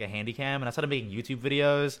dad gave me like a handy cam and I started making YouTube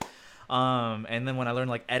videos. And then when I learned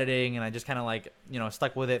like editing and I just kind of like,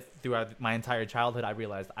 stuck with it throughout my entire childhood, I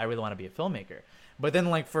realized I really want to be a filmmaker. But then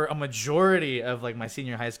like for a majority of like my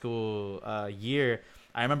senior high school year,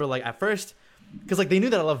 I remember like at first, because like they knew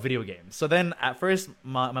that I love video games. So then at first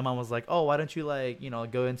my mom was like, oh, why don't you like,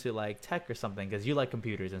 go into like tech or something because you like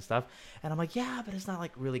computers and stuff. And I'm like, yeah, but it's not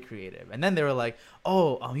like really creative. And then they were like,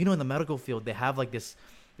 oh, in the medical field, they have like this,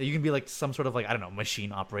 you can be like some sort of like, I don't know,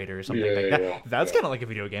 machine operator or something like that. Yeah. That's kind of like a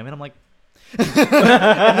video game. And I'm like,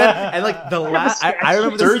 and like the last, I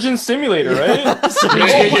remember this, Surgeon Simulator, right?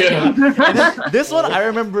 Yeah. and then this one I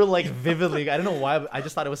remember like vividly. I don't know why, but I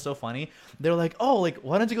just thought it was so funny. They were like, "Oh, like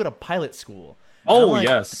why don't you go to pilot school?" And Oh, I'm like,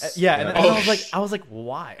 yes. yeah. And then Oh, I was like,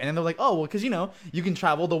 why? And then they're like, oh, well, because you can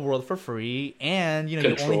travel the world for free, and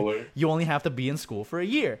Controller. you only have to be in school for a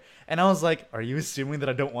year. And I was like, are you assuming that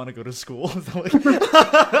I don't want to go to school? So, like,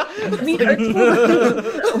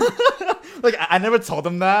 like I never told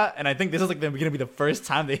them that, and I think this is like gonna be the first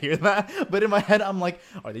time they hear that. But in my head, I'm like,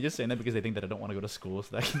 are they just saying that because they think that I don't want to go to school,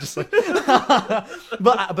 so that I can just like?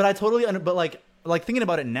 but I totally but like thinking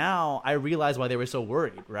about it now, I realize why they were so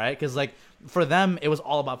worried, right? Because like for them, it was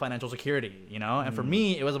all about financial security, and for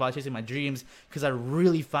me, it was about chasing my dreams because I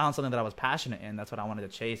really found something that I was passionate in. That's what I wanted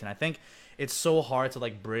to chase, and I think it's so hard to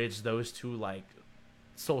like bridge those two like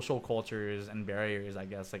social cultures and barriers, I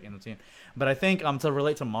guess, like in the team. But I think to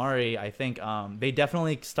relate to Mari, I think they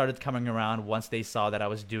definitely started coming around once they saw that I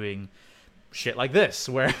was doing shit like this,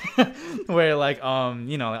 where like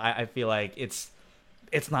I feel like it's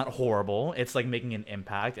not horrible. It's like making an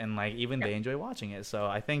impact, and like even they enjoy watching it. So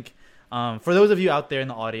I think for those of you out there in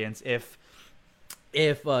the audience, if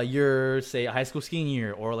you're say a high school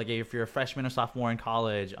senior or like if you're a freshman or sophomore in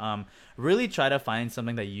college, really try to find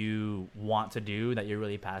something that you want to do that you're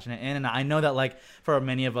really passionate in. And I know that like for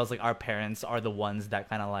many of us, like our parents are the ones that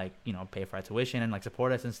kind of like pay for our tuition and like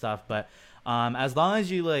support us and stuff. But as long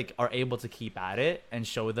as you like are able to keep at it and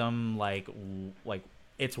show them like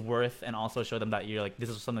it's worth, and also show them that you're like this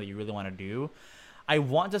is something that you really want to do, I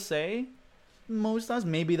want to say most times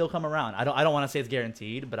maybe they'll come around. I don't want to say it's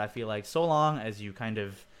guaranteed, but I feel like so long as you kind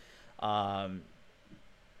of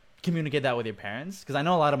communicate that with your parents, because I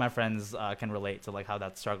know a lot of my friends can relate to like how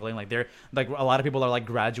that's struggling. Like they're like a lot of people are like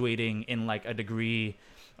graduating in like a degree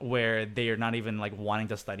where they are not even like wanting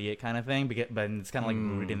to study it kind of thing, but it's kind of like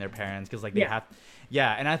rooted in their parents because like they have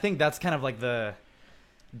and I think that's kind of like the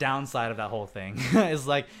downside of that whole thing is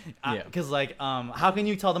like because like how can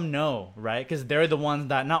you tell them no, right? Because they're the ones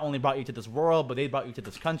that not only brought you to this world, but they brought you to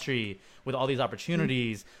this country with all these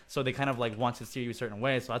opportunities, so they kind of like want to steer you a certain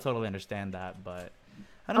way. So I totally understand that, but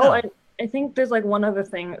I don't know. I think there's like one other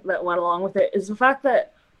thing that went along with it is the fact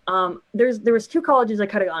that there was 2 colleges I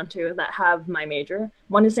could have gone to that have my major.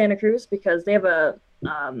 One is Santa Cruz because they have a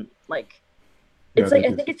like Yeah, it's like they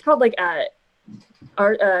I do. think it's called like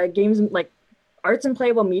art games like arts and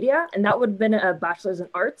playable media, and that would have been a bachelor's in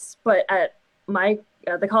arts. But at my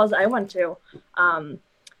the college I went to,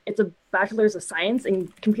 it's a bachelor's of science in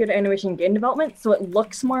computer animation and game development. So it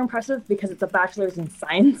looks more impressive because it's a bachelor's in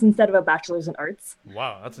science instead of a bachelor's in arts.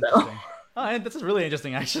 Wow, that's So- interesting. Oh, and this is really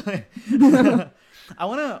interesting, actually. I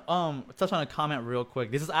want to touch on a comment real quick.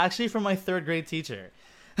 This is actually from my third grade teacher.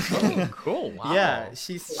 Oh, cool. Wow. Yeah,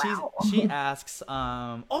 Wow. she asks,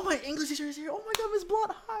 oh, my English teacher is here. Oh my God, Miss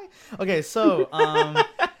Blunt, hi. Okay, so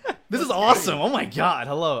this is awesome. Oh my God,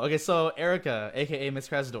 hello. Okay, so Erica, aka Miss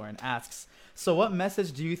Cresdorn, asks, so what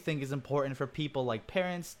message do you think is important for people like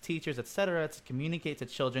parents, teachers, etc., to communicate to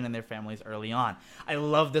children and their families early on? I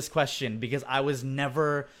love this question because I was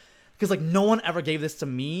never, because like no one ever gave this to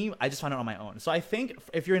me. I just found it on my own. So I think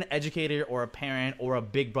if you're an educator or a parent or a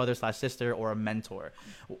big brother / sister or a mentor,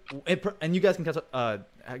 and you guys can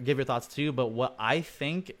give your thoughts too, but what I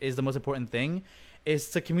think is the most important thing is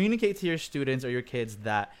to communicate to your students or your kids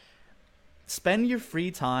that spend your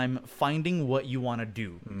free time finding what you want to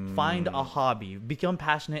do. Find a hobby, become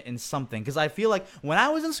passionate in something. Because I feel like when I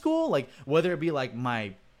was in school, like whether it be like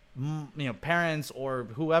my parents or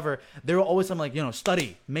whoever, they were always something like,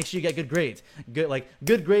 study, make sure you get good grades.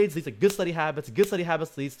 Good grades leads to good study habits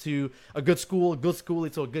leads to a good school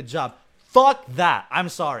leads to a good job. Fuck that. I'm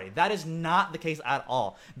sorry. That is not the case at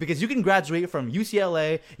all. Because you can graduate from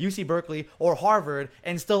UCLA, UC Berkeley, or Harvard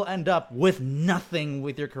and still end up with nothing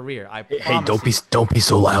with your career. I Hey, promise you. don't be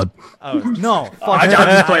so loud. Oh, no. Fuck I'm that.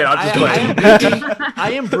 just playing, I'm just playing.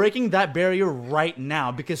 I am breaking that barrier right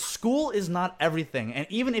now because school is not everything. And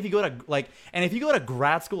even if you go to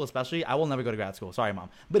grad school, especially, I will never go to grad school. Sorry, Mom.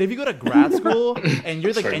 But if you go to grad school and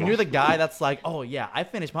you're the guy that's like, oh yeah, I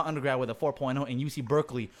finished my undergrad with a 4.0 in UC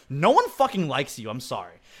Berkeley, no one fucking likes you. I'm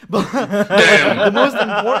sorry. But the most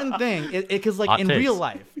important thing is because like in real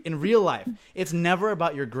life, it's never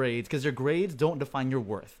about your grades because your grades don't define your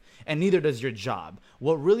worth. And neither does your job.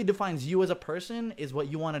 What really defines you as a person is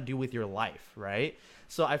what you want to do with your life, right?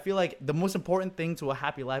 So I feel like the most important thing to a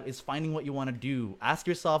happy life is finding what you want to do. Ask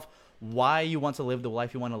yourself why you want to live the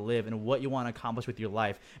life you want to live and what you want to accomplish with your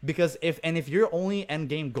life. Because if your only end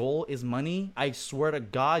game goal is money, I swear to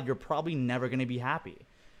God, you're probably never going to be happy.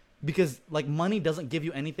 Because like money doesn't give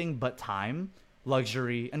you anything but time,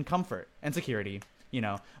 luxury, and comfort and security.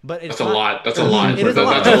 But it's That's a lot. That's a lot. It is a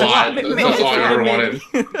lot. That's a lot. That's all I ever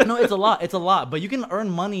wanted. No, it's a lot. It's a lot. But you can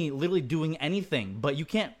earn money literally doing anything, but you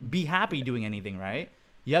can't be happy doing anything, right?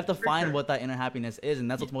 You have to find what that inner happiness is, and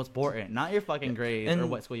that's what's most important. Not your fucking grades or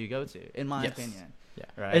what school you go to, in my opinion. Yeah.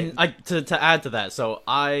 Right. And to add to that, so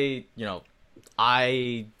I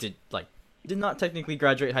did not technically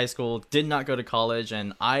graduate high school, did not go to college,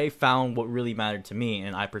 and I found what really mattered to me,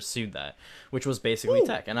 and I pursued that, which was basically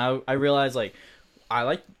tech. And I realized like I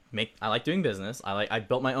like doing business. I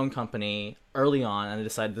built my own company early on, and I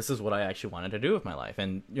decided this is what I actually wanted to do with my life.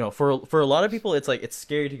 And for a lot of people, it's like it's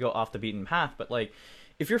scary to go off the beaten path. But like,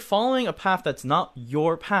 if you're following a path that's not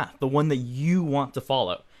your path, the one that you want to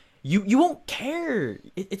follow, you won't care.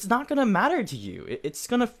 It's not gonna matter to you. It's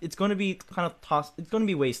gonna be kind of tossed. It's gonna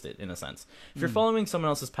be wasted in a sense. If you're following someone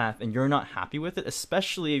else's path and you're not happy with it,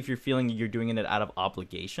 especially if you're feeling you're doing it out of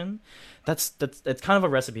obligation, that's kind of a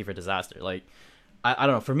recipe for disaster. Like. I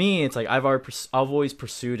don't know. For me, it's like I've always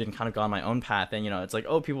pursued and kind of gone my own path, and it's like,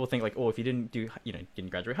 oh, people think like, oh, if you didn't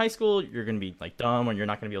graduate high school, you're gonna be like dumb, or you're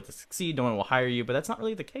not gonna be able to succeed. No one will hire you. But that's not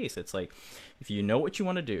really the case. It's like, if you know what you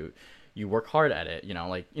want to do, you work hard at it.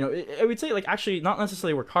 I would say like actually not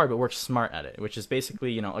necessarily work hard, but work smart at it, which is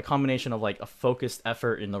basically a combination of like a focused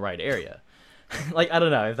effort in the right area. Like I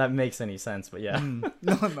don't know if that makes any sense, but yeah.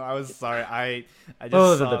 No, I was sorry. I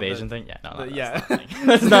just the Bayesian thing. Yeah, no, yeah.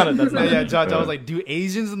 That's not it. That's not yeah, it. John was like, do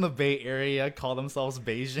Asians in the Bay Area call themselves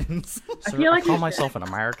Bayesians? I feel like call you myself an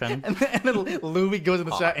American. and then Louis goes in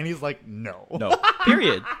the chat and he's like, no. No.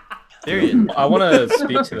 Period. I want to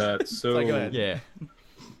speak to that. So Go ahead. Yeah.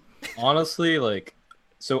 honestly,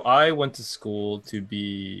 so I went to school to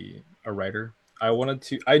be a writer.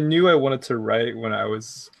 I knew I wanted to write when I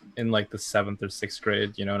was in like the 7th or 6th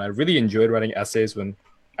grade, and I really enjoyed writing essays when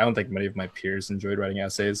I don't think many of my peers enjoyed writing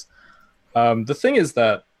essays. The thing is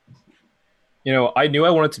that, I knew I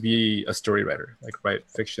wanted to be a story writer, like write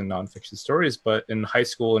fiction, nonfiction stories, but in high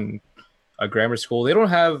school and grammar school, they don't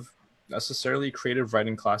have necessarily creative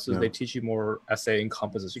writing classes. No. They teach you more essay and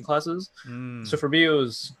composition classes. Mm. So for me, it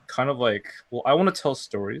was kind of like, well, I want to tell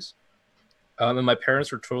stories. And my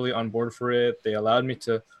parents were totally on board for it. They allowed me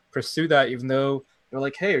to pursue that, even though they're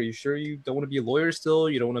like, hey, are you sure you don't want to be a lawyer still?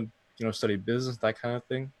 You don't want to, study business, that kind of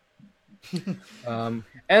thing.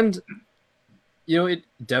 And It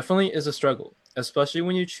definitely is a struggle, especially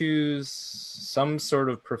when you choose some sort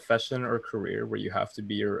of profession or career where you have to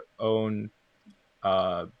be your own,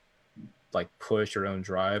 uh, like push your own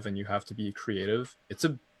drive, and you have to be creative. It's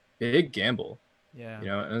a big gamble, Yeah.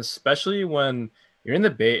 and especially when you're in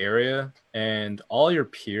the Bay Area and all your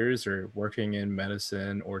peers are working in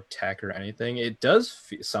medicine or tech or anything. It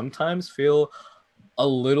does sometimes feel a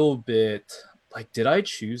little bit like, did I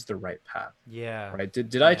choose the right path? Yeah. Right?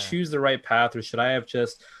 Did I choose the right path, or should I have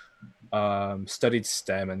just studied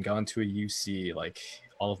STEM and gone to a UC like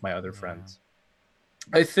all of my other friends?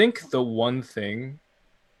 I think the one thing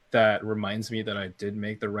that reminds me that I did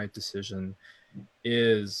make the right decision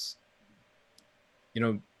is,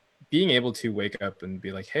 being able to wake up and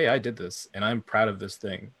be like, hey, I did this and I'm proud of this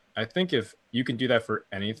thing. I think if you can do that for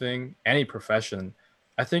anything, any profession,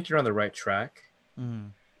 I think you're on the right track.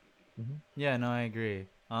 Yeah, no, I agree.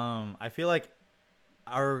 I feel like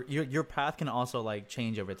your path can also like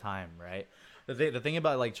change over time, right? The thing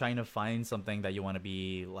about like trying to find something that you want to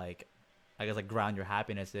be like, I guess like ground your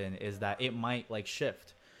happiness in, is that it might like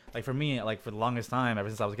shift. Like for me, like for the longest time, ever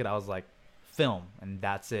since I was a kid, I was like film, and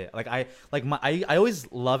that's it. Like I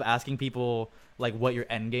always love asking people like what your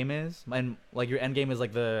end game is, and like your end game is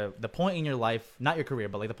like the point in your life, not your career,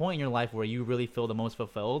 but like the point in your life where you really feel the most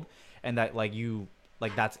fulfilled, and that like you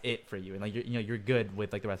like that's it for you, and like you're good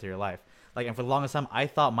with like the rest of your life. Like, and for the longest time, I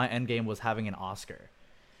thought my end game was having an Oscar.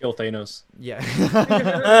 Kill Thanos. Yeah.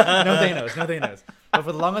 No Thanos. But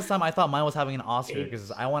for the longest time, I thought mine was having an Oscar,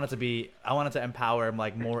 because I wanted to empower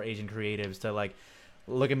like more Asian creatives to like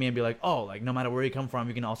look at me and be like, oh, like no matter where you come from,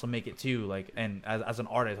 you can also make it too. Like, and as an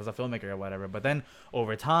artist, as a filmmaker or whatever. But then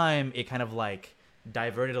over time, it kind of like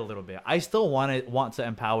diverted a little bit. I still want to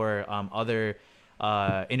empower other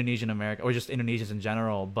Indonesian American, or just Indonesians in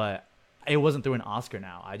general, but it wasn't through an Oscar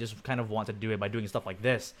now. I just kind of want to do it by doing stuff like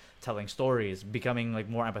this, telling stories, becoming like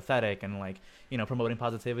more empathetic, and like, promoting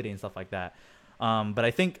positivity and stuff like that. But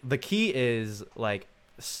I think the key is like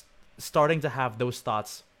starting to have those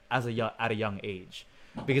thoughts at a young age,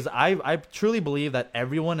 because I truly believe that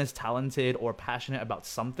everyone is talented or passionate about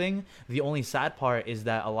something. The only sad part is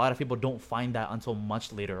that a lot of people don't find that until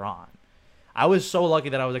much later on. I was so lucky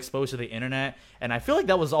that I was exposed to the internet, and I feel like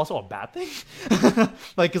that was also a bad thing.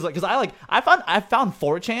 Like, cause I found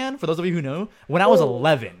 4chan, for those of you who know, when I was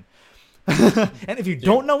 11. And if you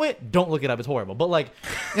don't know it, don't look it up. It's horrible. But like,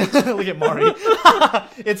 look at Mari.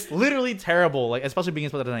 It's literally terrible. Like, especially being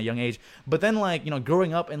exposed at a young age. But then like,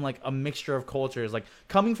 growing up in like a mixture of cultures, like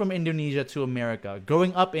coming from Indonesia to America,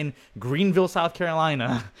 growing up in Greenville, South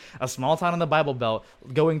Carolina, a small town in the Bible Belt,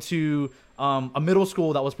 going to a middle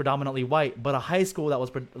school that was predominantly white, but a high school that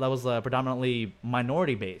was predominantly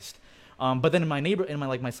minority based. But then in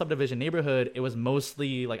my subdivision neighborhood, it was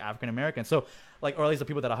mostly like African American. So like, or at least the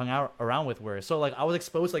people that I hung out around with were. So like, I was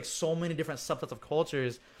exposed to like so many different subsets of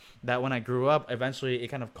cultures that when I grew up, eventually it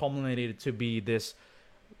kind of culminated to be this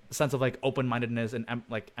sense of like open-mindedness and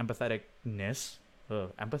like empatheticness.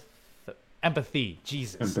 Empathy.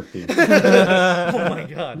 Jesus. Empathy. Oh my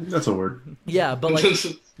God. That's a word. Yeah, but like,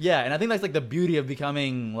 yeah, and I think that's like the beauty of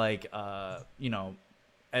becoming like,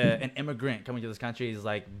 an immigrant coming to this country, is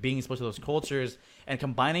like being exposed to those cultures and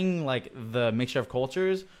combining like the mixture of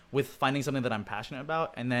cultures with finding something that I'm passionate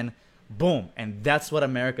about, and then boom, and that's what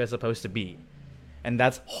America is supposed to be. And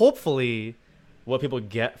that's hopefully what people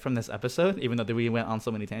get from this episode, even though we went on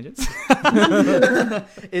so many tangents.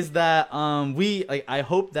 Is that I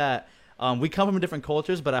hope that we come from different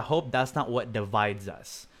cultures, but I hope that's not what divides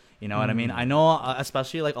us. You know what I mean? I know,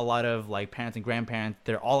 especially like a lot of like parents and grandparents,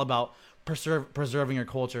 they're all about preserving your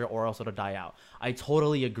culture or else it'll die out. I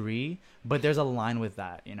totally agree, but there's a line with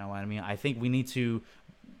that. You know what I mean? I think we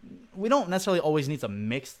don't necessarily always need to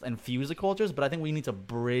mix and fuse the cultures, but I think we need to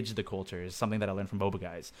bridge the cultures. Something that I learned from Boba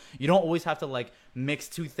Guys. You don't always have to like mix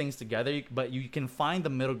two things together, but you can find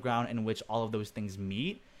the middle ground in which all of those things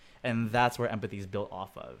meet. And that's where empathy is built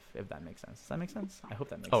off of, if that makes sense. Does that make sense? I hope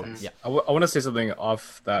that makes sense. Yeah. I want to say something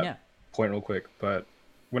off that point real quick. But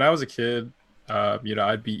when I was a kid,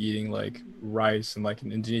 I'd be eating like rice and like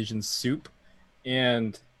an Indonesian soup.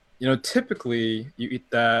 And, typically you eat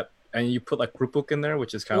that and you put like kerupuk in there,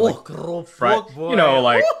 which is kind of like fried,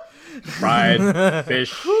 like fried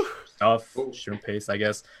fish stuff, shrimp paste, I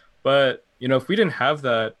guess. But, if we didn't have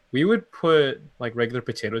that, we would put like regular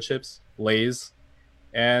potato chips, Lay's.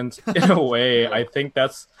 And in a way, I think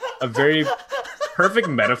that's a very perfect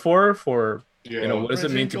metaphor for, what does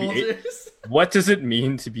it mean to be what does it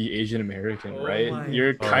mean to be Asian American, right?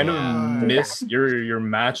 You're kind of you're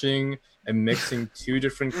matching and mixing two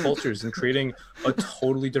different cultures and creating a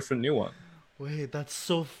totally different new one. Wait, that's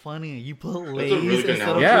so funny. You put a Lay's really good instead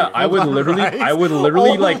of analogy. Yeah, I would on literally, rice? I would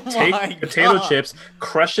Oh like my take potato God. chips,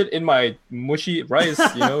 crush it in my mushy rice.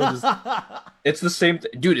 You know, it's the same,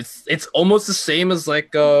 dude. It's almost the same as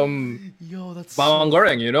like Yo, that's bawang so...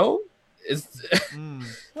 goreng. You know, it's Mm.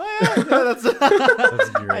 Oh, yeah, that's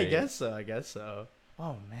That's I great. guess so. I guess so.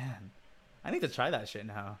 Oh man, I need to try that shit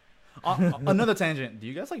now. Another tangent. Do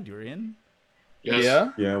you guys like durian? Yes.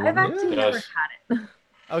 yeah. Yeah. I've well, actually Yes. never had it.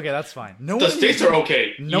 Okay, that's fine. No The one. states are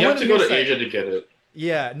okay. No you one have to go here to said- Asia to get it.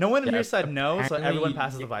 Yeah, no one on Yeah, your side knows, so everyone Apparently,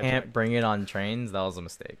 passes the you vibe can't check. bring it on trains. That was a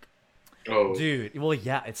mistake. Oh. Dude, well,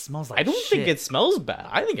 yeah, it smells like I don't think shit. it smells bad.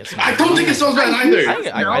 I think it smells. I don't think it smells bad either. I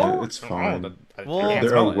think No. It's fine. Well, can't There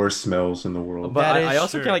smell are it. worse smells in the world. But That is I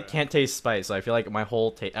also true. can't taste spice, so I feel like my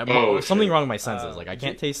whole taste. Oh, something shit. wrong with my senses. Like I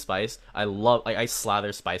can't taste spice. I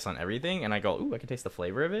slather spice on everything, and I go, ooh, I can taste the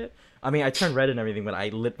flavor of it. I mean, I turn red and everything, but I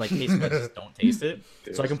taste, but I just don't taste it.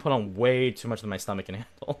 So I can put on way too much than my stomach can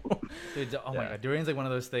handle. Dude, oh my Yeah. god, durian's like one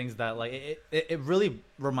of those things that like it really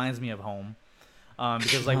reminds me of home.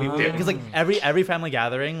 Because like every family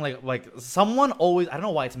gathering, like someone always, I don't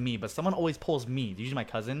know why it's me, but someone always pulls me. Usually my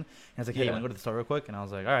cousin, and it's like, hey, you Yeah. want to go to the store real quick? And I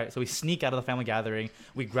was like, all right. So we sneak out of the family gathering.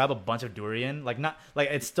 We grab a bunch of durian, like not like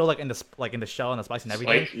it's still like in the shell and the spice and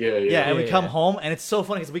everything. Like, yeah. Yeah, and we Yeah, come yeah. home, and it's so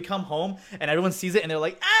funny because we come home and everyone sees it and they're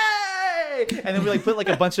like, "Hey!" And then we like put like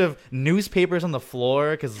a bunch of newspapers on the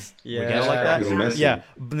floor because we get it like Yeah. that. It's messy. Yeah,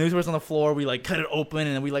 newspapers on the floor. We like cut it open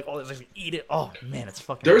and then we like just eat it. Oh man, it's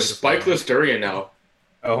fucking. There's beautiful. spikeless durian now.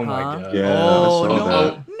 Oh my Huh? god. Yeah, Oh I saw no!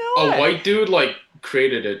 that. No! A way. white dude like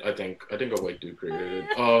created it. I think a white dude created it.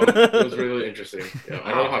 It was really interesting. Yeah,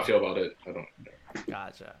 I don't know how I feel about it. I don't.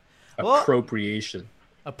 Gotcha. Well, Appropriation.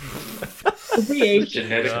 Appropriation.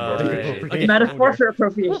 Genetic God. appropriation. Okay. Metaphor for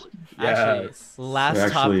appropriation. Actually, Yes. last It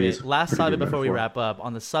actually is topic. a Last pretty topic good before we metaphor. wrap up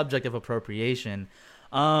on the subject of appropriation.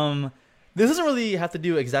 This doesn't really have to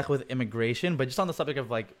do exactly with immigration, but just on the subject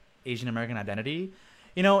of like Asian American identity.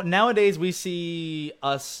 You know, nowadays we see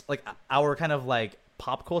us like our kind of like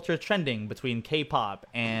pop culture trending between K-pop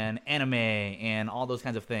and anime and all those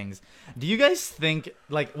kinds of things. Do you guys think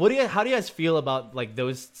like how do you guys feel about like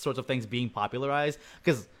those sorts of things being popularized?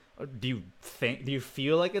 Because do you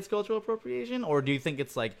feel like it's cultural appropriation, or do you think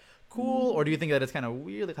it's like cool, or do you think that it's kind of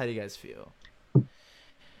weird? Like, how do you guys feel?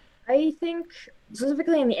 I think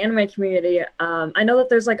specifically in the anime community, I know that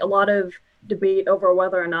there's like a lot of debate over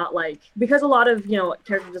whether or not like because a lot of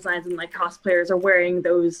character designs and like cosplayers are wearing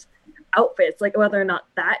those outfits, like whether or not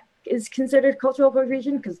that is considered cultural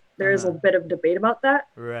appropriation, because there is a bit of debate about that.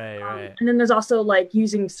 Right. And then there's also like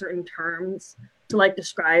using certain terms to like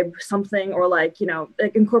describe something, or like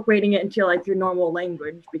like incorporating it into like your normal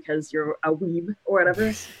language because you're a weeb or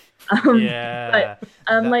whatever. Yeah.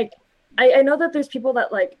 Like I know that there's people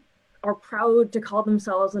that like are proud to call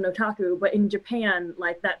themselves an otaku, but in Japan,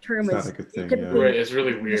 like that term It's is not a good thing, typically Right, it's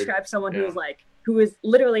really to weird. describe someone Yeah. who is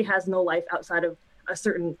literally has no life outside of a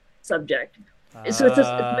certain subject. So it's meant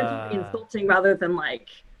to be insulting rather than like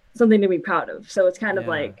something to be proud of. So it's kind of Yeah.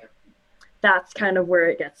 like that's kind of where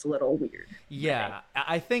it gets a little weird. Yeah,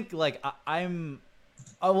 I think like I'm.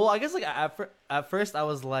 Oh, well, I guess like at first I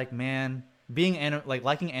was like, man,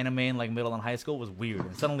 liking anime in like middle and high school was weird,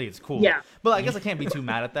 and suddenly it's cool. Yeah. But I guess I can't be too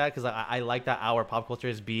mad at that because I like that our pop culture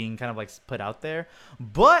is being kind of like put out there.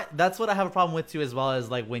 But that's what I have a problem with too, as well as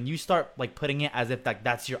like when you start like putting it as if like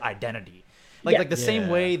that's your identity. Like Yeah. like the same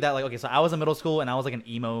Yeah. way that like okay, so I was in middle school and I was like an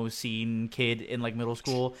emo scene kid in like middle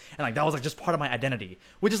school, and like that was like just part of my identity,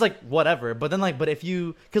 which is like whatever. But then like if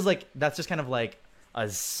you because like that's just kind of like a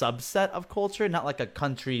subset of culture, not like a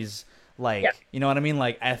country's like Yeah. you know what I mean,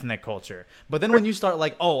 like ethnic culture. But then when you start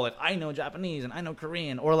like like I know Japanese and I know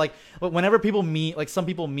Korean, or like whenever people meet like some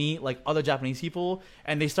people meet like other Japanese people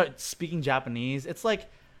and they start speaking Japanese, it's like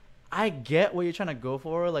I get what you're trying to go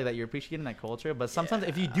for, like that you're appreciating that culture, but sometimes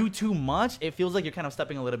if you do too much, it feels like you're kind of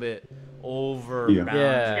stepping a little bit over Yeah.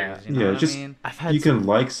 boundaries. You know what just I mean? I've had you can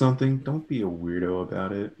like something. Don't be a weirdo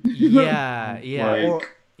about it. Yeah, Like-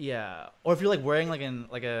 or if you're like wearing like an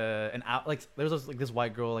out like there was like this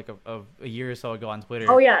white girl like of a year or so ago on Twitter.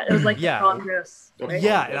 Oh yeah, it was like Yeah. the prom dress. Right?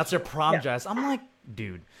 Yeah, that's their prom Yeah. dress. I'm like,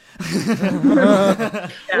 dude. Yeah.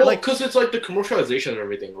 Well, like- because it's like the commercialization of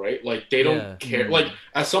everything, right? Like they don't Yeah. care. Like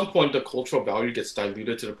at some point, the cultural value gets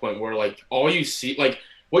diluted to the point where like all you see, like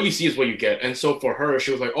what you see is what you get. And so for her,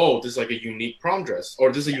 she was like, "Oh, this is like a unique prom dress,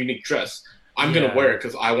 or this is a unique dress. I'm Yeah. gonna wear it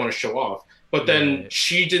because I want to show off." But then Right.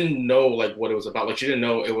 she didn't know like what it was about. Like she didn't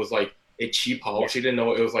know it was like a cheap haul. She didn't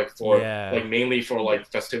know it was like for Yeah. like mainly for like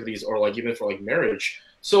festivities or like even for like marriage.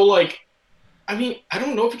 So like, I mean, I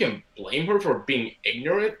don't know if you can blame her for being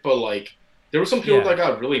ignorant, but like, there were some people Yeah. that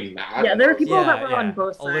got really mad. Yeah, there are people Yeah, that were on yeah.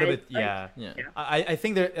 both A little sides. bit, yeah. Yeah. I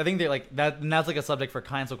think they're like that, and that's like a subject for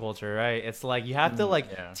cancel culture, right? It's like you have to like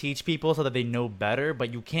yeah. teach people so that they know better,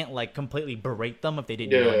 but you can't like completely berate them if they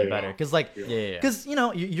didn't Yeah, know any yeah. better. Because like, Yeah. because you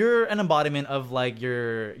know you're an embodiment of like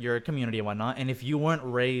your community and whatnot, and if you weren't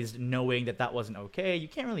raised knowing that that wasn't okay, you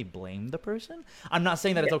can't really blame the person. I'm not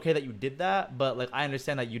saying that it's okay that you did that, but like I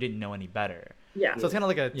understand that you didn't know any better. Yeah. So it's kind of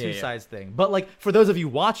like a Yeah, two yeah. sides thing. But like for those of you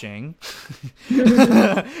watching,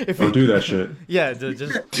 if Don't do that shit. yeah,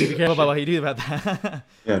 just be careful about what you do about that.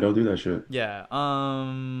 Yeah, don't do that shit. Yeah.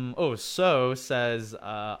 Oh, so says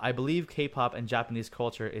I believe K-pop and Japanese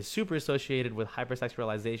culture is super associated with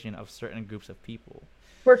hypersexualization of certain groups of people.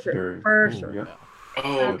 For sure. Very- For Ooh, sure. yeah.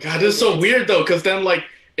 Oh god, this is so weird though, because then like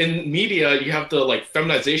in media you have the like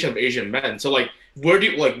feminization of Asian men. So like where do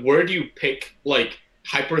you pick like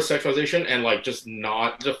hypersexualization and like just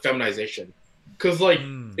not the feminization? Because like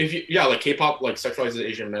if you like K-pop like sexualizes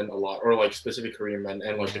Asian men a lot, or like specific Korean men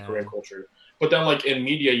and like the Yeah. Korean culture. But then like in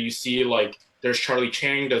media you see like there's Charlie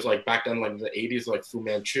Chang, there's like back then like the 80s like Fu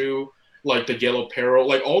Manchu, like the Yellow Peril,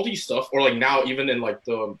 like all these stuff, or like now even in like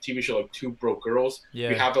the TV show like Two Broke Girls, Yeah.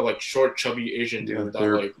 you have the like short chubby Asian Yeah, dude that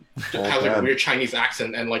they're like all has like a bad. weird Chinese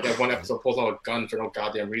accent and like at one episode pulls out a gun for no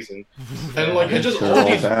goddamn reason. And like it's just They're all all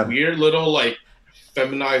these bad. weird little like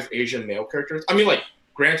feminized Asian male characters. I mean like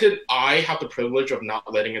granted I have the privilege of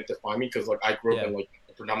not letting it define me because like I grew up Yeah. in like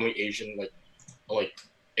a predominantly Asian like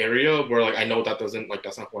area where like I know that doesn't like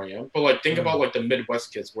that's not who I am. But like think about like the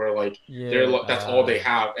Midwest kids where like they're like that's all they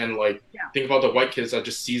have, and like Yeah. think about the white kids that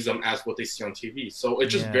just sees them as what they see on TV. So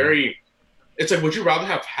it's just Yeah. very it's like would you rather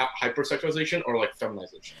have hypersexualization or like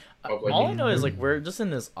feminization of like All I know is like we're just in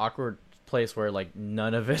this awkward place where like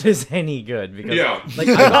none of it is any good because Yeah. like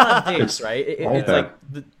I've gone on dates, right? all It's bad.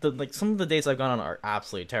 like the like some of the dates I've gone on are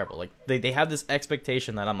absolutely terrible. Like they have this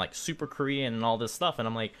expectation that I'm like super Korean and all this stuff, and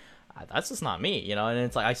I'm like, that's just not me, you know. And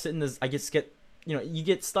it's like I sit in this, I just get, you know, you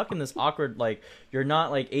get stuck in this awkward like you're not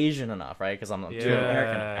like Asian enough, right? Because I'm too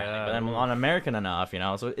American apparently, but I'm not American enough, you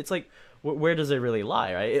know. So it's like where does it really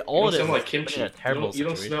lie, right? All you it don't is smell like is kimchi. a terrible You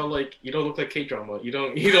don't situation. smell like you don't look like K drama. You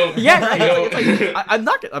don't Yeah, right. you know, It's like, I'm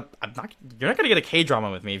not. You're not gonna get a K drama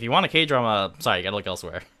with me. If you want a K drama, sorry, you gotta look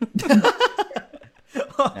elsewhere.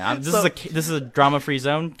 Yeah, this is a drama free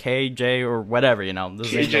zone. K, J, or whatever. You know,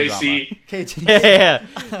 this is no drama. KJC. KG. Yeah.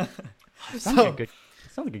 Sounds So- like a good.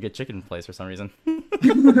 Sounds like a good chicken place for some reason.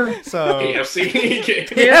 So KFC.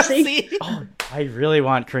 KFC. Oh, I really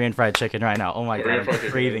want Korean fried chicken right now. Oh my Korean god, fried I'm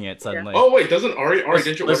chicken. craving it suddenly. Oh wait, doesn't Ari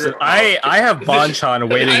didn't you Listen, order? I have Banchan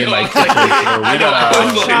waiting I in my know. kitchen, so I we know.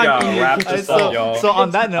 gotta wrap this so, up, y'all. so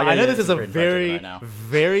on that note, I gotta I know get this is a some Korean fried chicken very, right now.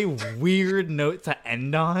 very weird note to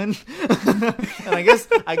end on, and I guess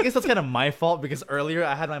that's kind of my fault because earlier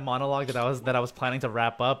I had my monologue that I was planning to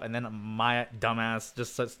wrap up, and then my dumbass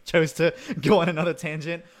just chose to go on another tangent.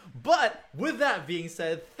 But with that being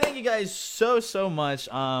said, thank you guys so much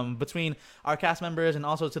between our cast members and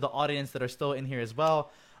also to the audience that are still in here as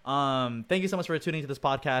well. Thank you so much for tuning to this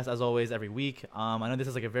podcast as always every week. I know this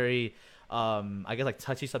is like a very I guess like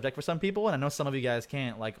touchy subject for some people, and I know some of you guys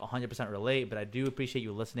can't like 100% relate, but I do appreciate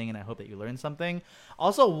you listening, and I hope that you learned something.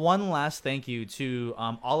 Also, one last thank you to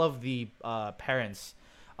all of the parents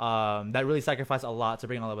that really sacrificed a lot to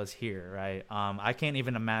bring all of us here, right? I can't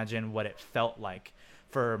even imagine what it felt like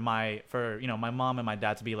for my mom and my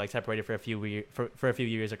dad to be like separated for a few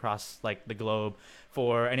years across like the globe,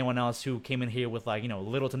 for anyone else who came in here with like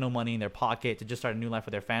little to no money in their pocket to just start a new life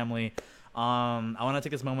with their family. I want to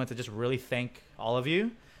take this moment to just really thank all of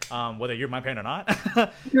you, whether you're my parent or not,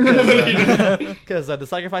 because the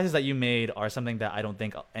sacrifices that you made are something that I don't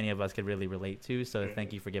think any of us could really relate to. So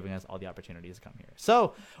thank you for giving us all the opportunities to come here.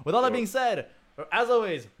 So with all that being said, as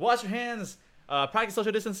always, wash your hands, practice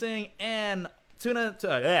social distancing, and tune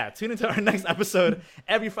into our next episode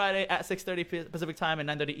every Friday at 6:30 Pacific time and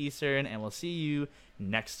 9:30 Eastern, and we'll see you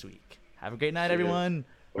next week. Have a great night, everyone.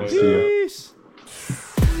 Bye. See ya. Peace.